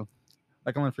push it though.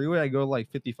 Like on the freeway, I go like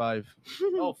 55.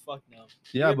 Oh fuck no.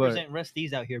 Yeah, You but represent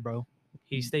Rusties out here, bro.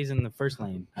 He stays in the first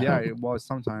lane. yeah, well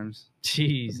sometimes.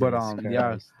 Jesus. But, yeah.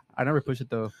 Christ. I never push it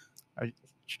though. I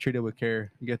treat it with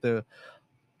care. Get the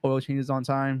oil changes on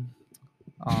time.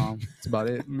 That's about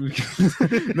it.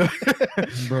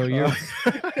 Bro, you're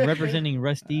representing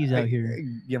Rusties out here.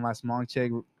 Get my smog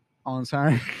check on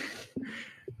time.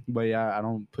 But yeah, I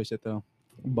don't push it though.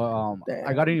 But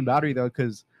I got a new battery though,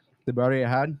 because the battery I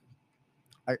had,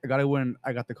 I got it when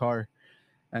I got the car,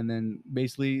 and then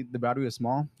basically the battery was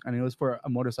small and it was for a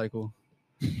motorcycle.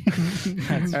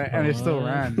 and it still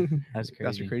ran. That's crazy.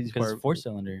 That's the crazy 'Cause part.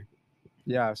 4-cylinder.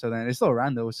 Yeah, so then it still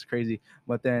ran though, which is crazy.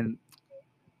 But then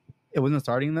it wasn't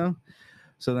starting though.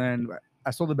 So then I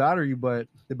sold the battery, but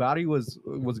the battery was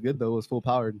good though. It was full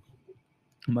powered.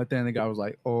 But then the guy was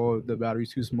like, "Oh, the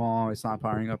battery's too small. It's not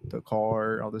powering up the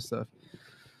car, all this stuff."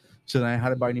 So then I had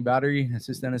to buy a new battery, and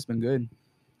since then it's been good.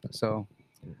 So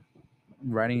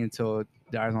riding until it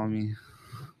dies on me.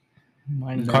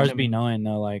 Mine Cars be knowing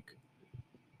though, like,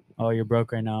 oh, you're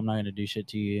broke right now. I'm not gonna do shit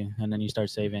to you, and then you start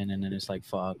saving, and then it's like,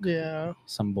 fuck, Yeah.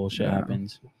 some bullshit Yeah.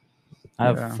 happens. I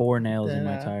have Yeah. 4 nails in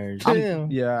my Yeah. tires. Damn.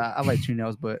 Yeah, I like 2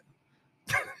 nails, but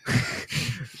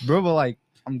bro, but like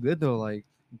I'm good though. Like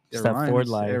it It's that runs. Ford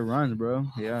life. It runs, bro.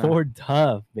 Yeah, Ford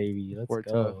tough, baby. Let's Ford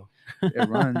go. it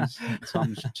runs. So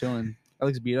I'm just chilling. It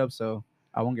looks beat up, so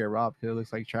I won't get robbed because it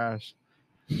looks like trash.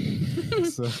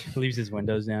 So Leaves his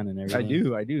windows down and I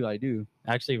everything. do.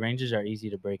 Actually, Rangers are easy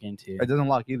to break into. It doesn't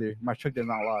lock either. My truck does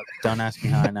not lock. Don't ask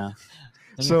me how I know.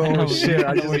 So I know shit,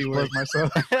 I where just you exposed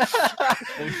myself.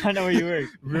 I know where you work.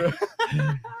 Bro.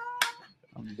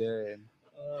 I'm dead.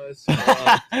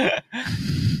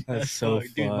 That's so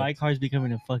fucked. Dude, my fucked. car's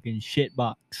becoming a fucking shit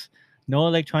box. No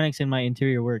electronics in my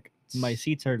interior work. My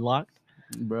seats are locked.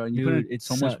 Bro, you Dude, put it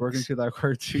so much work sucks. into that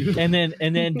car too. And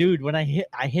then dude, when I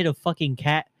hit a fucking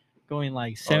cat going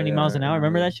like 70 miles an yeah, I hour.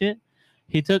 Remember remember. that shit?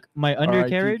 He took my R.I.P.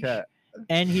 undercarriage cat.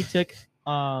 and he took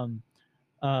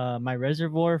my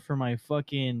reservoir for my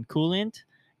fucking coolant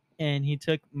and he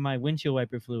took my windshield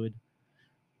wiper fluid.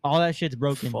 All that shit's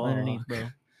broken underneath, Fuck. bro.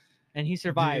 And he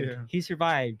survived. Yeah. He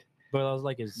survived. But I was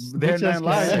like, his They had Bitch ass 9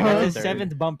 lives. cat. bro. That's his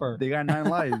 7th bumper. They got 9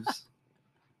 lives.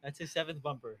 That's his 7th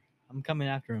bumper. I'm coming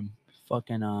after him.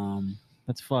 fucking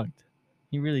That's fucked.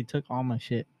 He really took all my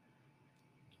shit.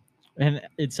 And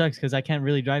it sucks because I can't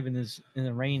really drive in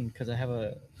the rain because I have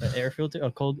a air filter,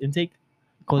 a cold air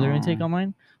intake on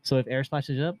mine. So if air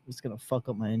splashes up, it's gonna fuck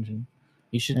up my engine.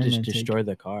 you should And just then take- destroy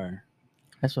the car.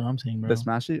 That's what I'm saying, bro. They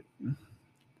smash it.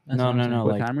 That's No, what I'm no, saying. no.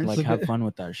 With Like, hammers? like have fun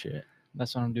with that shit.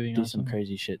 That's what I'm doing. Do Also. some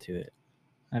crazy shit to it.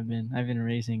 I've been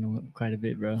racing quite a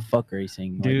bit, bro. Fuck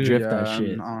racing. Like, Dude, drift that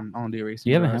shit. I don't do racing. Do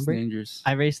you have a bro. That's handbrake? dangerous.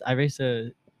 I raced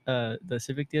the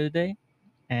Civic the other day,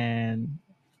 and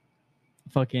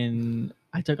fucking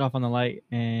I took off on the light,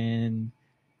 and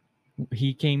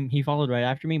he followed right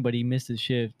after me, but he missed his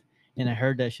shift, and I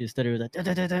heard that shit stutter. It was like da,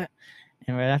 da, da, da.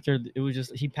 And right after it was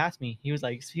just he passed me. He was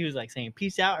like saying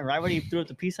peace out, and right when he threw up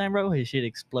the peace sign, bro, his shit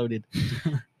exploded.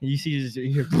 And you see just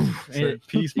you hear poof, and So,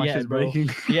 peace, my yeah, shit's bro.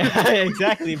 breaking. Yeah,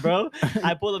 exactly, bro.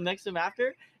 I pulled up next to him after,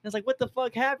 and I was like, "What the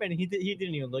fuck happened?" He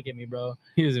didn't even look at me, bro.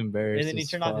 He was embarrassed. And then he as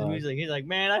turned off his fuck. music. He's like,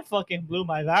 "Man, I fucking blew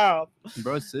my valve."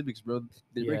 Bro, it's Civics, bro.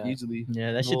 They break Yeah. easily.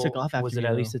 Yeah, that shit took Well, off after Was me, it at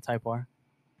though. least a Type R?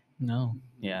 No,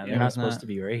 Yeah, Yeah, they're it not was supposed not. to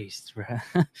be raced, bro.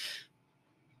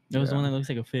 it was the one Yeah. that looks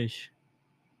like a fish.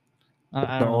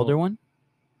 I The don't older know, one?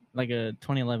 like a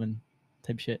 2011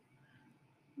 type shit.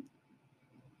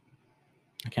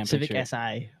 I can't Civic picture it. Si,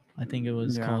 I think it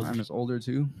was Yeah, called. and it's older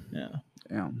too. Yeah,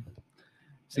 Damn.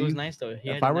 it was See, nice though. He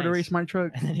if had I it were to nice. race my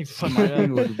truck, and then he fucked my it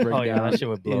thing up. would break Oh, yeah, down that shit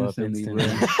would blow up instantly. bro.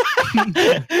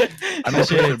 I I'm that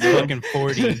shit pushing, is bro. fucking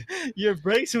 40. Your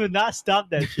brakes would not stop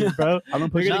that shit, bro. I'm gonna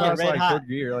push it You're gonna past get red like hot. third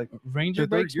gear, like Ranger the third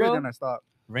brakes, gear, bro. then I stop.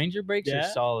 Ranger brakes are Yeah?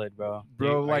 solid, bro. Bro,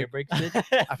 Are your like- brakes good?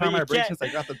 I found my brakes since I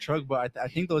got the truck, but I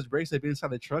think those brakes have been inside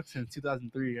the truck since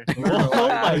 2003. Oh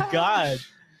my god.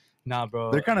 Nah, bro.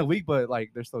 They're kind of weak, but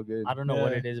like they're still good. I don't know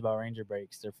what Yeah. it is about Ranger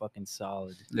brakes. They're fucking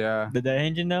solid. Yeah. Did that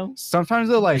engine though? Sometimes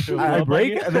they're like It'll I blow up on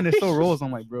brake you? and then it still rolls.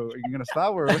 I'm like, bro, are you gonna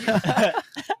stop or? You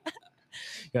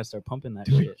gotta start pumping that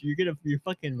shit. Your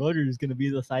fucking rotor is gonna be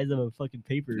the size of a fucking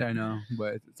paper. Yeah, I know,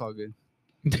 but it's all good.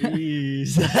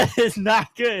 Jeez, that is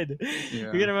not good.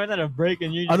 Yeah. You're gonna run out of brake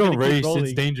and you're just I don't gonna keep race. rolling.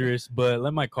 It's dangerous, but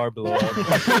let my car blow up.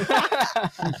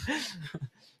 I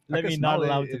Let can me not smell it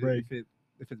allow it to break. If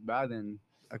it's bad, then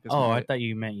I can. Oh, smell I it. thought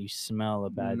you meant you smell a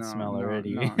bad No, smell no,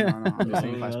 already. No, I'm just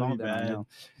saying if I That'd smell be it, then I bad. know.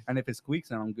 And if it squeaks,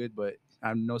 then I'm good. But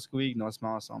I'm no squeak, no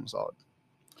smell, so I'm solid.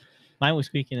 Mine was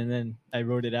squeaking and then I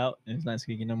rode it out and it's not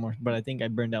squeaking no more. But I think I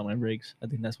burned out my brakes. I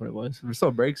think that's what it was. If it still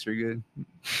breaks, you're good.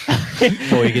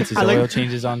 Boy, he gets his I oil like-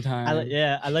 changes on time.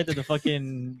 I liked that the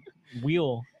fucking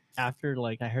wheel after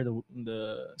like I heard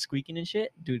the squeaking and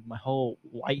shit. Dude, my whole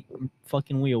white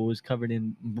fucking wheel was covered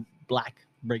in black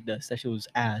brake dust. That shit was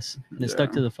ass. And it stuck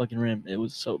Yeah. to the fucking rim. It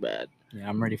was so bad. Yeah,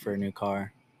 I'm ready for a new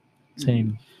car.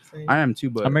 Same. I am too,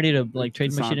 but I'm ready to like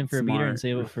trade it's my shit in not for a beater and smart.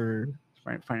 save it for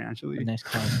financially, a nice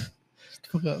car.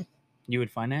 Fuck up. You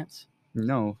would finance?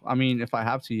 no. I mean, if I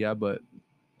have to, yeah, but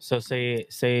So say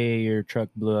your truck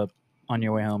blew up on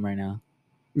your way home right now.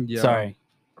 yeah. Sorry.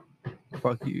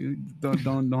 Fuck you. Don't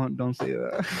say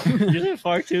that. You live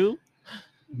far too?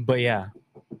 But yeah.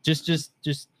 Just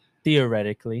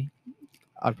theoretically.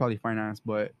 I'd probably finance,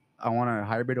 but I want a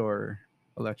hybrid or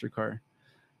electric car.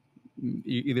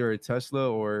 Either a Tesla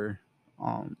or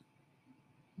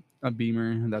a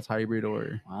Beamer that's hybrid,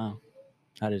 or Wow.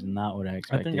 That is not what I I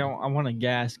expected. think I want a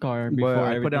gas car before but I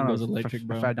put everything down goes a electric,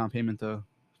 bro. fat down payment though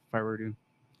if I were to.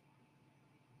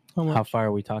 How much? How far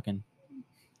are we talking?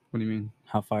 What do you mean?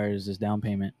 How far is this down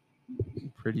payment?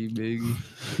 Pretty big.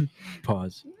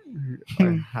 Pause.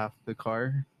 Like half the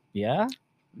car. Yeah,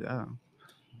 Yeah.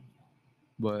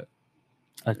 But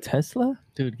a Tesla.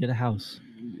 Dude, get a house.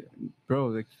 bro,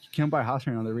 like you can't buy a house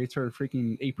right now. The rates are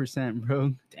freaking 8%,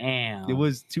 bro. Damn. It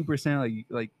was 2%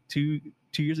 like two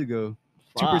years ago.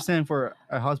 2% for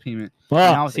a house payment. Fuck.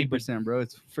 Now it's See, but- 8%, bro.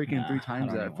 It's freaking Nah, three I times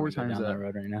don't that, even 4 wanna go times down that.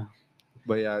 road right now.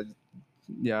 But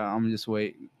yeah, I'm gonna just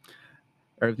wait.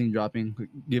 Everything dropping.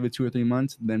 Give it 2 or 3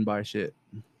 months, then buy shit.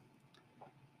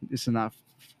 This is not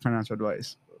financial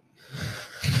advice.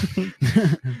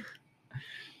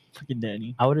 Fucking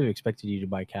Danny. I would have expected you to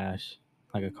buy cash,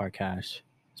 like a car cash,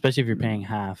 especially if you're paying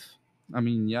half. I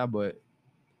mean, yeah, but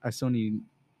I still need.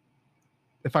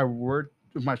 If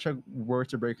my truck were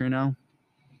to break right now,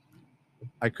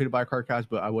 I could buy a car cash,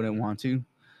 but I wouldn't want to,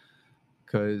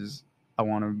 because I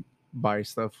want to buy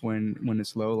stuff when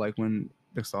it's low, like when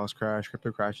the stocks crash,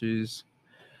 crypto crashes,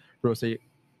 real estate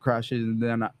crashes, and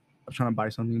then I'm trying to buy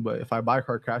something. But if I buy a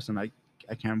car cash, then I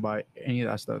can't buy any of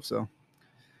that stuff. So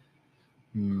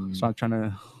I'm trying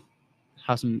to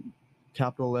have some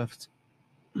capital left.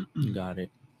 Got it.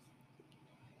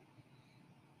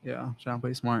 Yeah, I'm trying to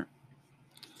play smart.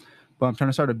 But I'm trying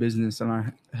to start a business, and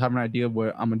I have an idea of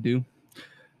what I'm gonna do.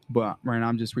 But right now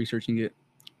I'm just researching it,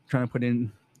 trying to put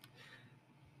in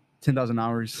 10,000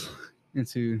 hours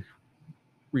into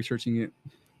researching it.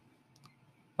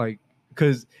 Like,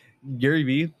 because Gary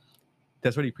Vee,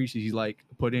 that's what he preaches. He's like,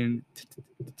 put in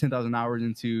 10,000 hours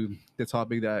into the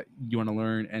topic that you want to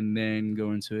learn, and then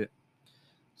go into it.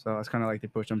 So that's kind of like the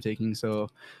approach I'm taking. So I'm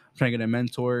trying to get a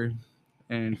mentor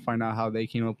and find out how they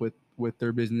came up with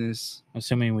their business.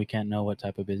 Assuming we can't know what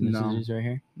type of business No. it is right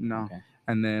here. No. Okay.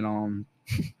 And then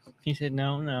He said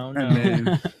no. and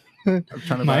then I'm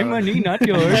trying to My buy money, not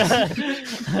yours.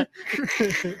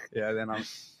 yeah, then I'm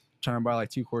trying to buy like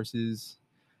 2 courses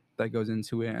that goes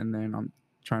into it, and then I'm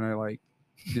trying to like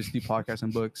just do podcasts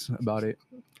and books about it,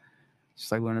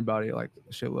 just like learn about it like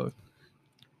a shitload.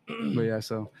 But yeah,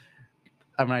 so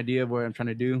I have an idea of what I'm trying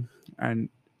to do, and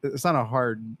it's not a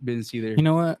hard business either. You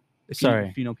know what? if sorry.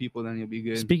 if you know people, then you'll be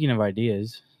good. Speaking of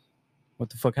ideas, what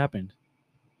the fuck happened,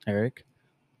 Eric,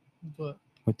 But,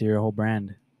 with your whole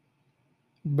brand?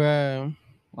 bro,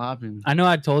 What happened? I know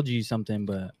I told you something,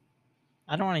 but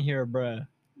I don't want to hear a bruh.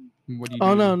 What do you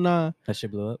oh do? no, nah, that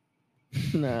shit blew up.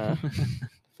 nah,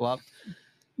 Flop?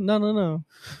 no.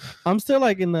 I'm still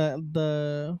like in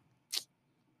the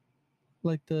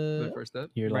like The the first step?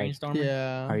 You're like, Brainstorming.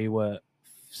 yeah. are you what,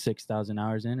 6,000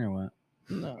 hours in or what?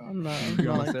 No, I'm not. You're not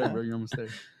almost like there, that. bro. You're almost there.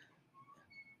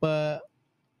 But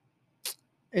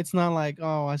it's not like,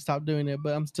 oh, I stopped doing it,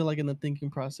 but I'm still like in the thinking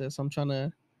process. I'm trying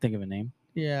to, Think of a name.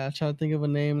 try to think of a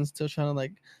name and still trying to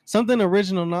like something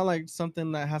original, not like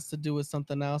something that has to do with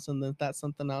something else, and then that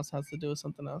something else has to do with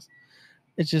something else.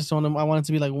 It's just one of I want it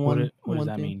to be like What, one. what does one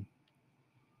that thing. mean?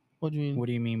 What do you mean? What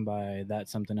do you mean by that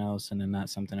something else and then that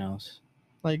something else?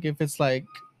 Like if it's like,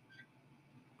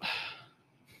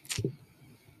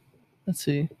 let's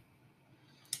see.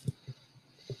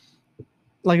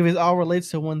 Like if it all relates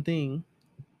to one thing.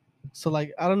 So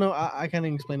like I don't know, I can't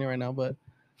even explain it right now, but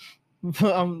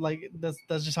I'm like that's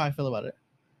just how I feel about it.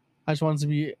 I just want it to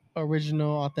be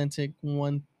original, authentic,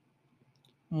 one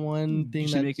You thing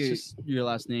should that's make it just your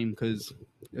last name, because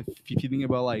if you think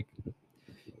about like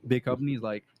big companies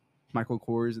like Michael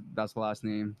Kors, that's the last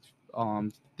name.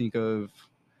 Think of,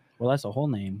 Well, that's a whole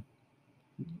name.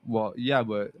 well, yeah,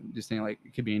 but just saying like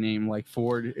it could be a name. Like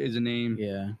Ford is a name.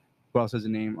 Yeah. What else is a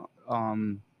name?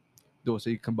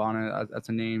 Dolce Gabbana, that's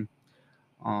a name.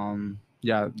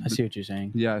 Yeah, I see what you're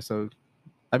saying. yeah. So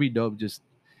that'd be dope. Just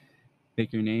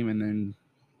make your name and then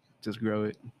just grow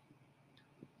it.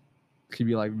 Could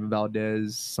be like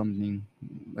Valdez something,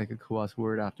 like a cool ass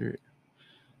word after it.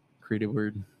 Creative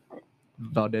word.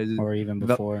 Valdez. Or even Val-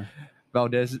 before.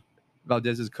 Valdez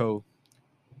is Co.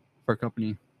 for a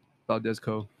company. Valdez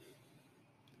Co.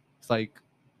 It's like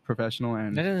professional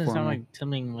and That doesn't sound formal. like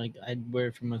something like I'd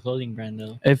wear from a clothing brand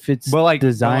though. If it's But like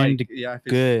designed yeah, if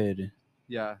it's, good,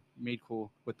 yeah, made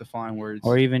cool with the fine words.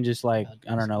 or even just like, Valdez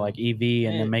I don't know, like Co. EV and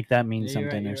Yeah. then make that mean Yeah, you're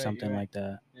right, something you're or right, something you're like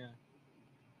that.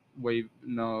 Wave,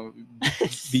 no.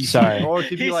 Sorry. Or it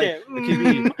could be He like said,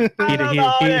 it could be I don't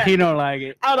know that. He don't like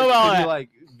it. I don't it know could be that. like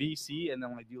VC, and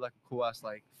then like do like a cool ass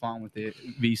like font with it.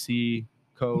 VC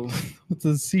Co. what's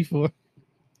a C for?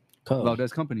 Cool.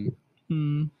 Valdez Company,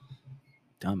 Hmm.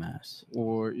 Dumbass.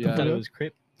 or I thought yeah, it was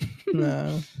Crip.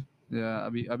 No. yeah.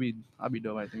 I'd be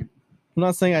dope. I think. I'm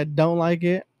not saying I don't like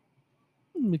it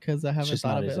because I haven't just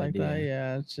thought not of it his like that. idea.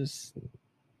 Yeah, it's just If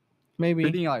maybe.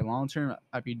 you're thinking like long term,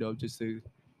 I'd be dope just to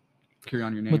carry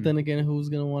on your name. But then again, who's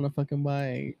gonna want to fucking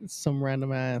buy some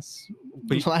random ass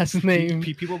But last name?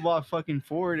 people bought fucking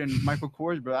Ford and Michael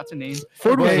Kors, bro. That's a name.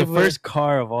 Ford was Okay, the but- first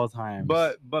car of all time.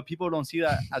 But people don't see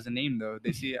that as a name though.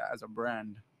 They see it as a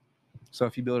brand. So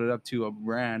if you build it up to a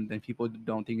brand, then people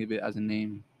don't think of it as a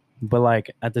name. like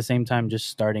at the same time, just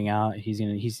starting out,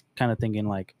 he's kind of thinking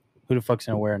like, who the fuck's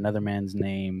gonna wear another man's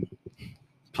name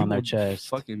on their chest?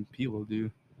 Fucking people do.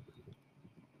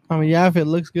 I mean, yeah, if it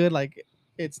looks good, like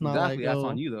it's not Exactly. like That's oh,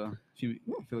 on you though. If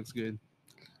it looks good.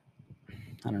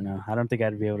 I don't know. I don't think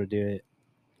I'd be able to do it.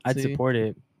 I'd See? support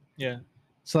it. Yeah.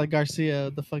 So like Garcia,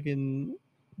 the fucking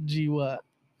G what?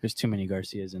 There's too many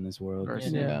Garcias in this world.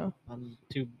 Garcia. Yeah,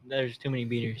 There's too many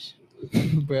beaters.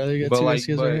 bro, you got But two like,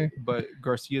 Garcias right here. but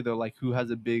Garcia though, like who has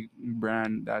a big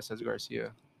brand that says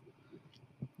Garcia?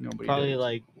 Nobody. Probably does.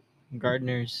 like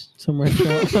gardeners. Some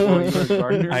restaurant. Oh, you're a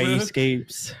gardener? IE bro?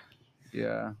 escapes.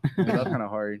 Yeah, that's kind of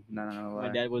hard. Not gonna My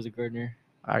lie. dad was a gardener.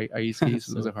 IE Skates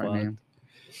was So a hard fucked. name.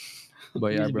 But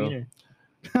He yeah, was a bro. beater.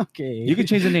 Okay. You can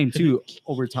change the name too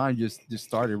over time. Just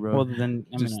start it, bro. Well, then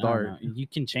I Just mean, start. I don't know. You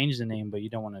can change the name, but you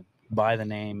don't want to buy the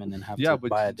name and then have yeah, to but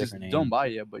buy a just different name. don't buy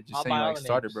it. But just I'll saying buy all like the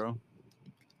start it, names. bro.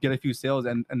 Get a few sales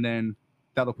and then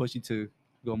that'll push you to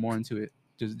go more into it.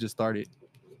 Just start it.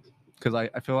 Because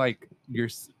I feel like you're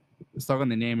stuck on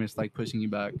the name. It's like pushing you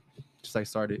back. Just like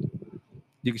start it.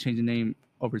 You can change the name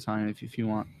over time if you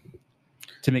want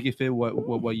to make it fit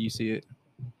what you see it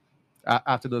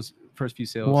after those first few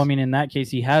sales. Well, I mean, in that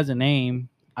case, he has a name.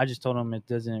 I just told him it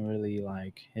doesn't really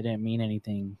like it didn't mean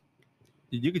anything.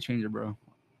 you could change it, bro.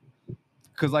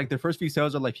 Because like the first few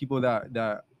sales are like people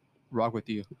that rock with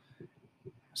you,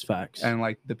 It's facts. and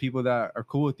like the people that are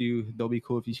cool with you, they'll be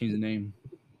cool if you change the name.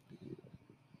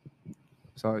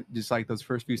 So just like those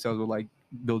first few sales will like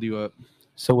build you up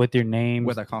So with your name,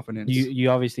 with that confidence. you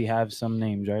obviously have some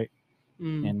names, right,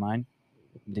 Mm. in mind.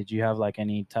 Did you have like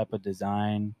any type of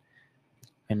design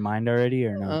in mind already,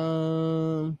 or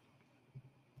no?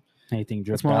 Anything it's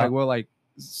dripped more out? like like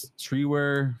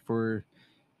streetwear for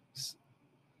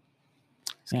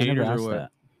Yeah, I never skaters or asked what?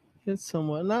 that. It's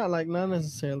somewhat not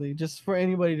necessarily just for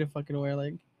anybody to fucking wear,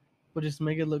 like, but just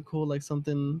make it look cool, like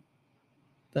something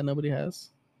that nobody has.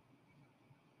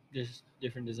 Just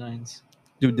different designs.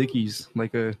 Do Dickies,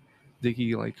 like a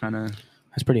Dickie, like kind of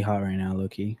That's pretty hot right now, low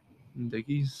key.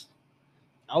 Dickies.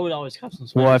 I would always have some.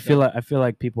 Well, I spiders, feel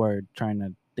like people are trying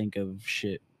to think of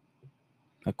shit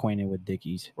acquainted with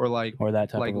Dickies Or like or that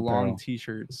type like of long apparel.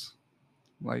 T-shirts,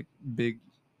 like big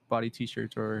body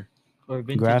T-shirts or though. Or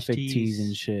vintage Graphic tees, tees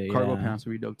and shit. cargo yeah. pants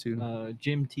would be dope too.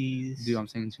 Gym tees. Dude, I'm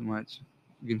saying too much.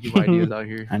 Giving people ideas out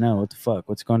here. I know. What the fuck?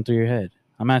 What's going through your head?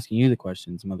 I'm asking you the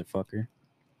questions, motherfucker.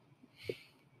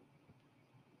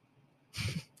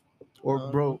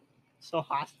 Or bro, So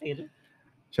hostile.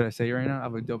 should I say it right now? I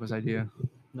have a dopest idea.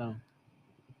 No.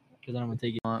 Because I'm gonna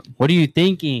take it. What are you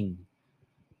thinking?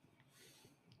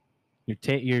 Your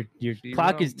See,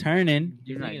 clock bro, is turning.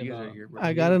 Your thinking ideas about- right here, bro.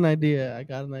 I got an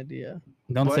idea.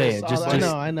 Don't But say it's it. all- Just, I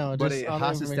just know. But Just it all the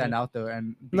has to stand information. out though,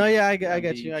 and No, yeah, I and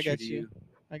get be you. I true get to you.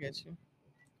 I get you.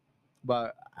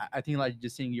 But I think like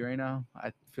just seeing you right now,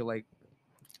 I feel like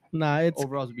Nah, it's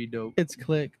overalls would be dope.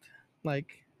 clicked.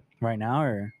 Like, right now,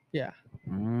 or Yeah.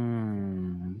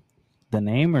 The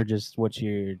name, or just what's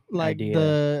your like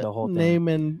idea? the whole thing. name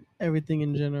and everything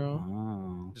in general.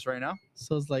 Oh. Just right now?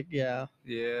 So it's like, yeah,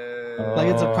 Yeah. Like,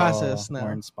 it's a process now.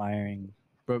 More inspiring.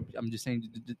 Bro, I'm just saying,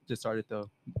 just start it though.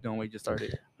 Don't wait, just start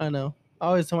it. I know. I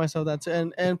always tell myself that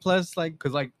too. And plus, like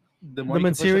Cause like the more the you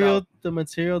can push it out-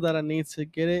 material that I need to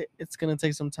get it, it's gonna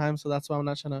take some time. So that's why I'm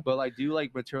not trying to. but like do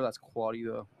like material that's quality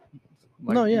though.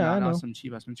 Like, No, yeah, I not know. some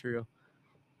cheap ass material.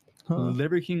 Huh.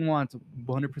 Liver King wants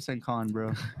 100% con,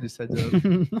 bro. Just heads up.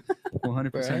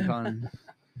 100% con.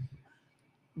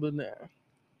 But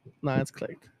nah, it's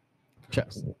clicked.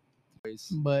 Trust.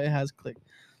 Ways. But it has clicked.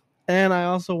 And I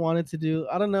also wanted to do,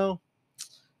 I don't know,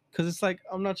 because it's like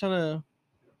I'm not trying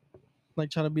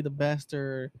to be the best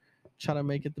or try to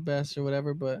make it the best or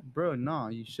whatever. But Bro, no,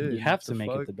 you should. You have to The make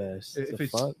fuck? it the best. If The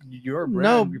it's fuck? your no,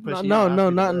 brand, you're pushing no, it, it has no,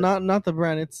 to be the best. not the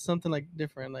brand. It's something like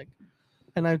different. Like,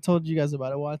 and I've told you guys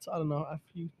about it. Well, I don't know if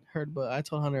you heard, but I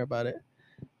told Hunter about it.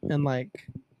 And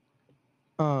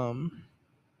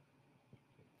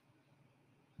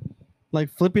like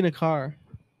flipping a car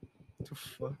The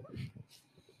fuck?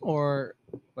 or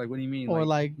Like, what do you mean?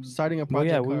 like starting a Well,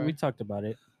 project. yeah, car. we talked about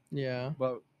it. Yeah,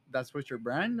 But that's what your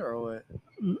brand or what?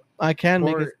 I can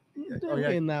make Or- it oh, yeah.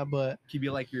 in that, but Could be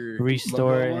like your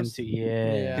Restore logo it almost? into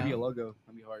Yeah. Could be a logo.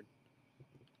 That'd be hard.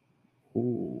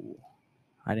 Ooh,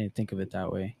 I didn't think of it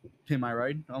that way. Pin my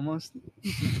ride almost.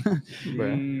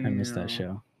 Bruh, I missed that Damn.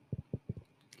 show.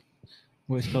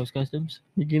 West Coast Customs.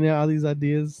 You getting all these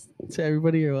ideas to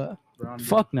everybody or what? Bro,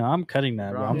 Fuck no, I'm cutting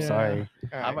that, bro. I'm Yeah. sorry.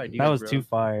 I have ideas, That was bro. too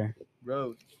fire.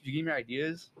 Bro, if you give me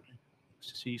ideas,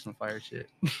 just see some fire shit.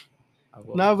 I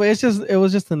will. No, but it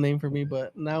was just a name for me.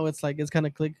 But now it's like it's kind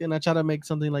of clicked, and I try to make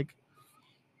something like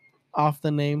off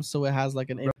the name so it has like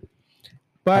an.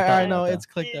 But thought I know about that. it's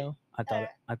clicked though. I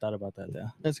thought about that though.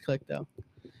 It's clicked though.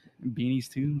 Beanies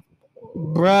too.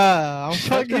 Bruh, I'm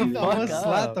Shut the fucking. I'm fuck gonna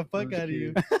slap up. the fuck I'm out of just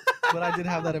you. But I did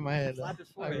have that in my head. Slap his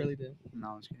I forehead. really did. No,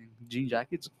 I'm just kidding. Jean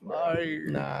jackets. Fire.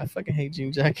 Nah, I fucking hate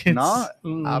jean jackets. Nah,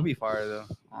 Mm-mm. I'll be fire though.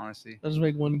 Honestly. I'll just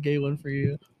make one gay one for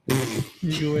you.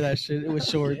 You can wear that shit with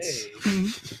shorts.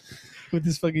 With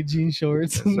his fucking jean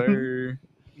shorts. Yes, sir.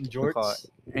 Jorts.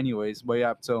 Anyways, but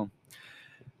yeah, so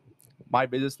my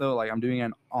business though, like I'm doing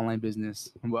an online business,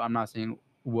 but I'm not saying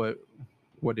what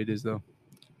it is though.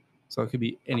 So it could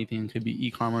be anything, it could be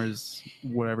e-commerce,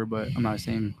 whatever, but I'm not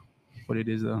saying what it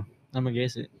is though. I'm gonna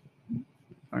guess it.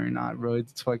 Or not, bro.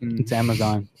 It's fucking It's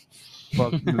Amazon.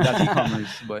 fuck. That's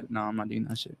e-commerce, but no, I'm not doing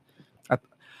that shit.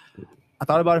 I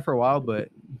thought about it for a while, but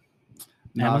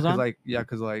nah, Amazon?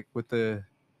 because like with the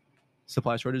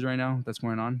supply shortage right now that's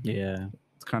going on, Yeah.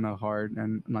 it's kind of hard,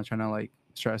 and I'm not trying to like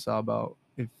stress out about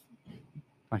if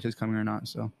my shit's coming or not.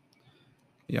 So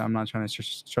yeah, I'm not trying to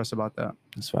stress about that.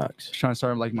 That's facts. Just trying to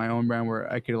start like my own brand where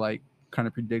I could like kind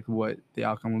of predict what the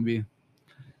outcome would be.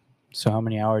 So how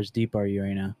many hours deep are you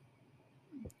right now?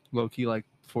 Low key like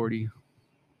 40.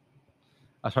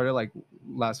 I started like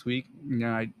last week, and then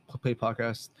I played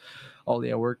podcast all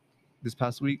day at work this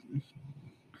past week.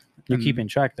 You're And- keeping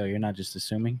track though. You're not just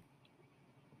assuming.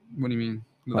 What do you mean?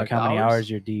 Like how many hours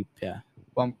you're deep? Yeah.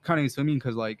 Well, I'm kind of assuming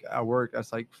because like at work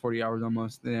that's like 40 hours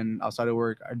almost. Then outside of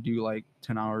work I do like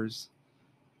 10 hours,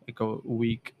 like a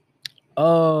week.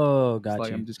 Oh, So, got like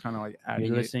you. I'm just kind of like You're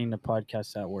adding it. listening to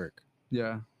podcasts at work.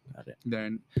 Yeah. Got it.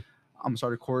 Then I'm gonna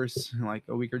start a course in like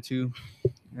a week or two,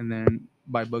 and then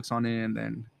buy books on it, and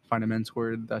then find a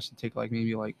mentor. That should take like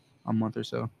maybe like a month or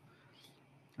so,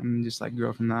 and just like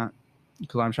grow from that.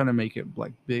 Because I'm trying to make it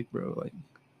like big, bro. Like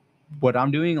what I'm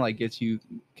doing like gets you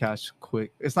cash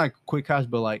quick. It's not quick cash,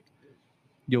 but like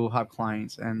you'll have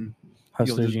clients and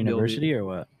Hustlers just build University or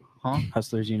what? huh?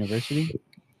 Hustlers University?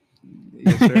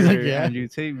 Yes, sir. He's like, yeah. Andrew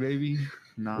Tate, baby.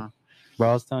 Nah. Bro,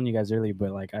 I was telling you guys earlier,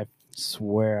 but like I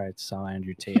swear I saw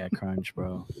Andrew Tate at Crunch,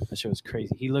 bro. That shit was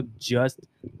crazy. He looked just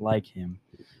like him.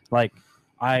 Like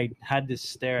I had to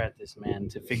stare at this man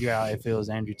to figure out if it was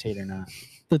Andrew Tate or not.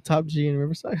 The top G in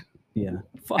Riverside. Yeah.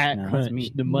 Fuck At no, that's Crunch,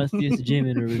 me. the mustiest gym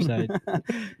in Riverside. That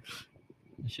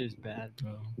shit's bad,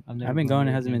 bro. I've been going.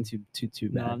 It hasn't been too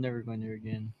No, bad. I'm never going there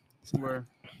again. Where?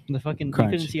 The fucking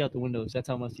Crunch. you couldn't see out the windows. That's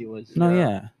how musty it was. No, Yeah.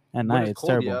 yeah. At When night, it's it's cold,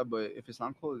 terrible. yeah, but if it's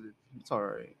not cold, it's all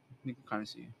right. You can kind of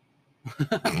see.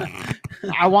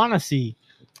 I want to see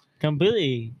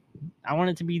completely. I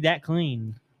want it to be that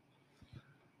clean.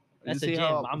 That's You a see gym.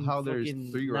 how, I'm how there's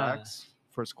fucking- 3 nah. racks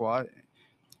for a squat,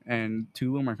 and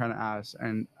 2 of them are kind of ass,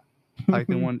 and I like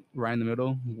the one right in the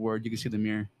middle where you can see the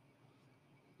mirror.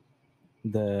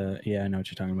 Yeah, I know what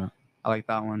you're talking about. I like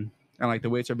that one, and like the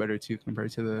weights are better too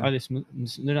compared to Are the. they smooth?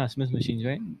 They're not Smith machines,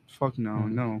 right? Fuck no,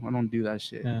 Mm. no, I don't do that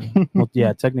shit. Yeah. Well,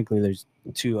 yeah, technically there's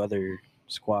 2 other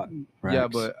squat racks. Yeah,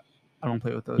 but I don't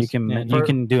play with those. you can Yeah, you for-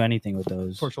 can do anything with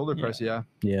those. for shoulder Yeah. press, yeah.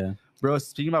 Yeah. Bro,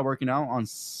 speaking about working out on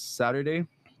Saturday,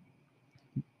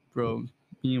 bro,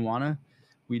 me and Juana,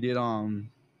 we did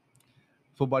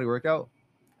full body workout,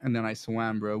 and then I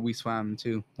swam, bro. We swam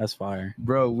too, That's fire.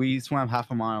 bro. We swam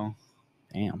half a mile,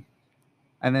 Damn.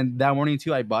 and then that morning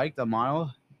too, I biked a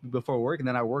mile before work, and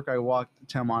then at work I walked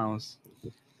 10 miles.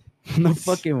 No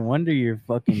fucking wonder you're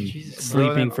fucking Jesus. Bro,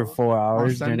 sleeping then for 4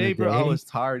 hours On Sunday, during the bro, I day. was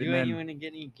tired, You and ain't then even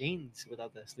get any gains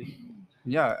without that sleep.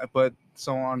 yeah, but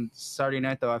so on Saturday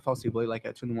night though, I fell asleep late, like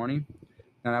at 2 in the morning,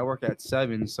 and I work at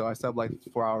 7, so I slept like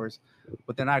 4 hours.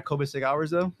 But then I had COVID sick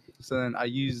hours though, so then I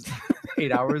used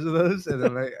 8 hours of those, and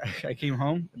then I came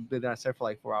home, then I slept for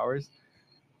like 4 hours,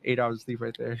 8 hours of sleep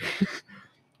right there.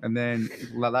 And then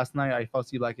last night I fell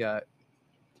asleep like at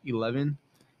 11, and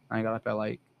I got up at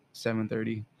like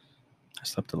 7:30. I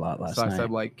slept a lot last So I night.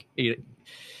 slept like eight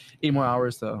more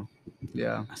hours. So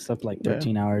yeah, I slept like Yeah.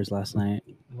 13 hours last night.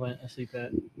 I went asleep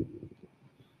at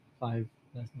 5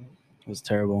 last night. It was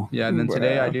terrible. yeah. And then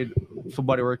today I Bruh. did full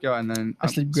body workout, and then I I'm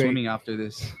sleep great. swimming after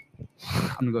this. I'm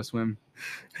gonna go swim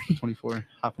 24,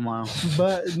 half a mile.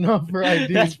 But no, for That's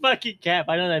ideas. fucking cap.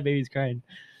 I know that baby's crying.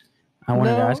 I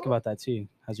wanted to No. ask about that too.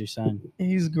 How's your son?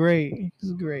 He's great.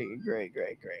 He's great.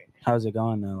 How's it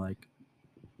going though? Like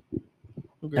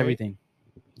everything.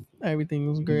 Everything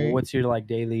was great. What's your like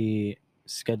daily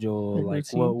schedule? Like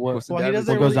Routine. what What's the Well, he dad-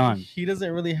 doesn't what goes really, on? He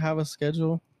doesn't really have a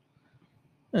schedule.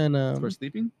 And For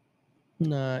sleeping?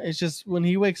 nah, it's just when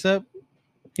he wakes up,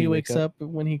 he You wake wakes up.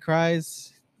 When he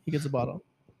cries, he gets a bottle.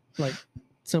 Like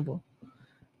simple.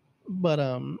 But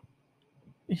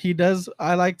he does.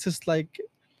 I like to like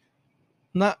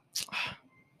not.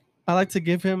 I like to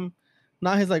give him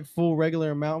not his like full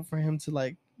regular amount for him to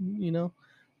like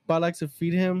but I like to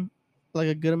feed him like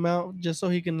a good amount just so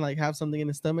he can like have something in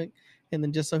his stomach, and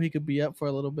then just so he could be up for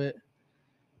a little bit,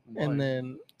 and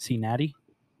then See Natty?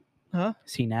 huh?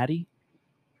 See Natty?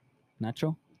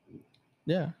 Natural?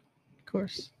 Yeah, of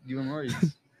course. You and Maurice.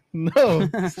 No,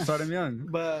 Start him young.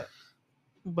 but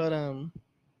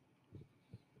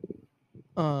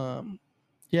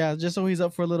yeah, just so he's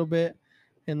up for a little bit,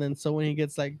 and then so when he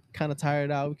gets like kind of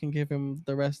tired out, we can give him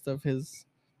the rest of his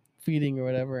feeding or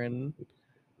whatever, and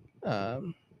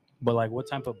But like, what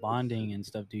type of bonding and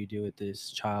stuff do you do with this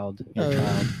child? Your Uh,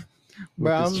 child?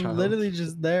 bro, With I'm this child. literally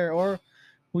just there. Or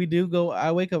we do go.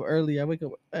 I wake up early. I wake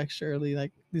up extra early.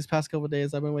 Like these past couple of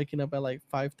days, I've been waking up at like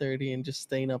 5:30 and just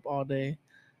staying up all day.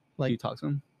 Do you Like talk to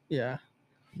him? yeah,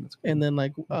 That's cool. and then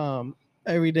like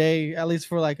every day, at least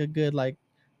for like a good like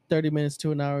 30 minutes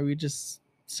to an hour, we just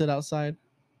sit outside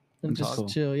and And just talk.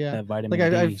 chill. Yeah, That vitamin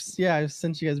like D. I've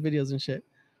sent you guys videos and shit.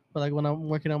 But like when I'm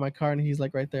working on my car and he's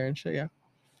like right there and shit. Yeah,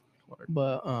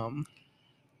 but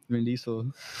Vin Diesel.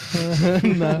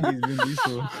 nah, He's Vin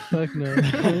Diesel. fuck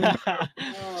no.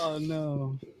 Oh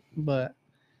no. But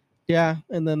yeah,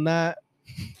 and then that,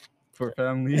 For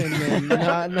family. and then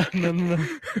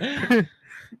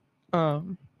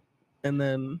no. And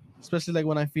then especially like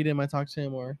when I feed him, I talk to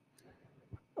him, or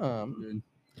Good.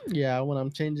 yeah, when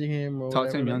I'm changing him or Talk to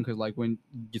whatever, him young then- because like when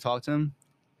you talk to him,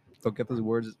 they'll get those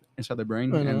words inside their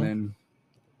brain, I know. and then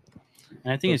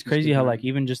And I think it's Those crazy kids how are- like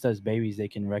even just as babies they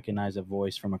can recognize a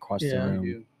voice from across Yeah. the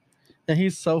room. and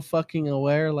he's so fucking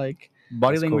aware. Like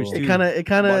body That's language cool. too. it kind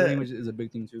Body of language is a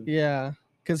big thing too. yeah,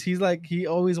 because he's like he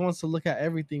always wants to look at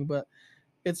everything, but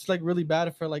it's like really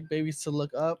bad for like babies to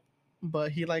look up,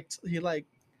 but he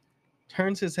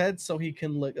turns his head so he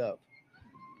can look up.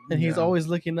 And he's Yeah. always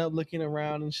looking up, looking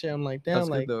around and shit. I'm like, damn, That's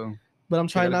like, good though. but I'm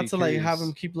trying gotta not be to like have curious.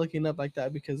 him keep looking up like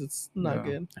that because it's not Yeah.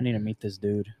 good. I need to meet this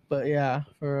dude. But yeah,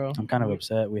 for real. I'm kind of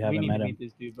upset we We haven't need met to him. meet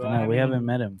this dude, bro. I know, we haven't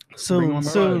met him. Bring him Soon, on the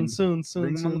soon, pod. soon, soon,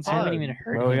 Bring him on the soon, I haven't soon. even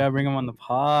heard Bro, of we him. gotta bring him on the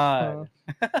pod.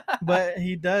 But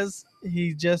he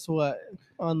just what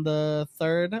on the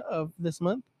 3rd of this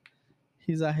month,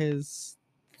 he's at his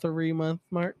 3-month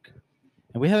mark.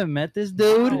 And we haven't met this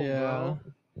dude. Yeah,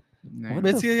 Nah. What But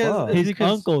it's the because- fuck? it's His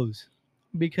because- uncles.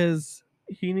 because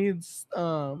he needs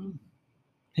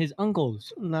His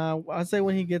uncles. nah, I say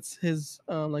when he gets his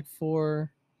like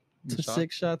 4 to Shot?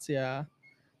 6 shots, yeah,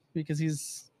 because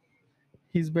he's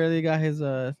barely got his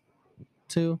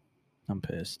 2, I'm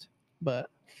pissed. but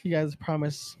you guys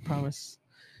promise.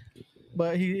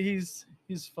 But he's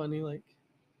funny, like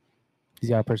He's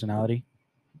got a personality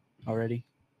already.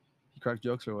 He crack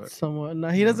jokes or what? somewhat. No,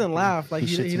 he doesn't laugh. Like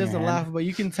He shits he in your doesn't hand? laugh, but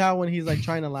you can tell when he's like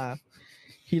trying to laugh.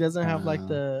 He doesn't have like Ah.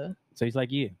 the So he's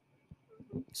like you.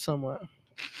 somewhat.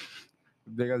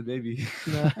 Big ass baby.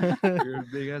 No. You're a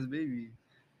big ass baby.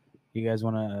 You guys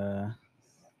wanna?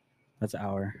 That's an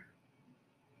hour.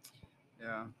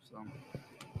 Yeah. So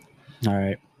All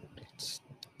right.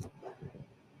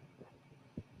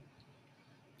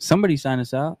 Somebody sign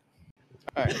us out.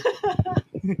 All right.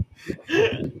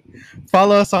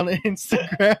 Follow us on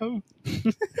Instagram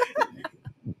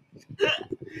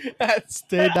at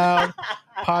Stay Down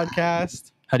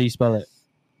Podcast. How do you spell it?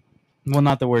 Well,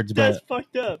 not the words, That's but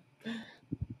fucked up.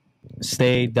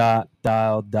 stay.dial.podcast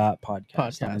on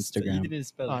Podcast. You Instagram. didn't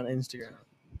spell On it. Instagram.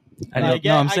 I know,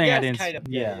 no, I'm saying I guess didn't. kind of,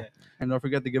 yeah. and don't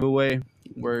forget the giveaway.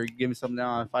 We're giving something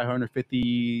now at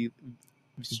 550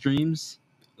 streams.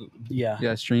 Yeah.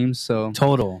 Yeah, streams. So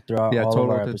Total throughout yeah, all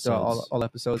total of our to episodes. all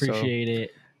episodes. Appreciate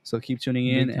it. So keep tuning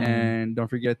Big in time. and don't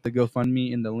forget the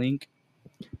GoFundMe in the link.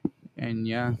 And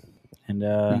yeah, And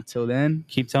until then,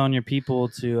 keep telling your people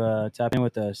to tap in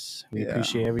with us. We Yeah.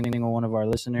 appreciate every single one of our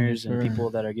listeners Yes, and sir. people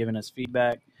that are giving us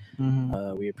feedback.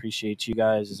 We appreciate you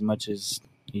guys as much as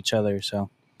each other. So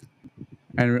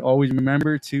and always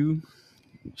remember to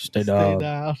stay Stay dog.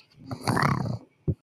 Down.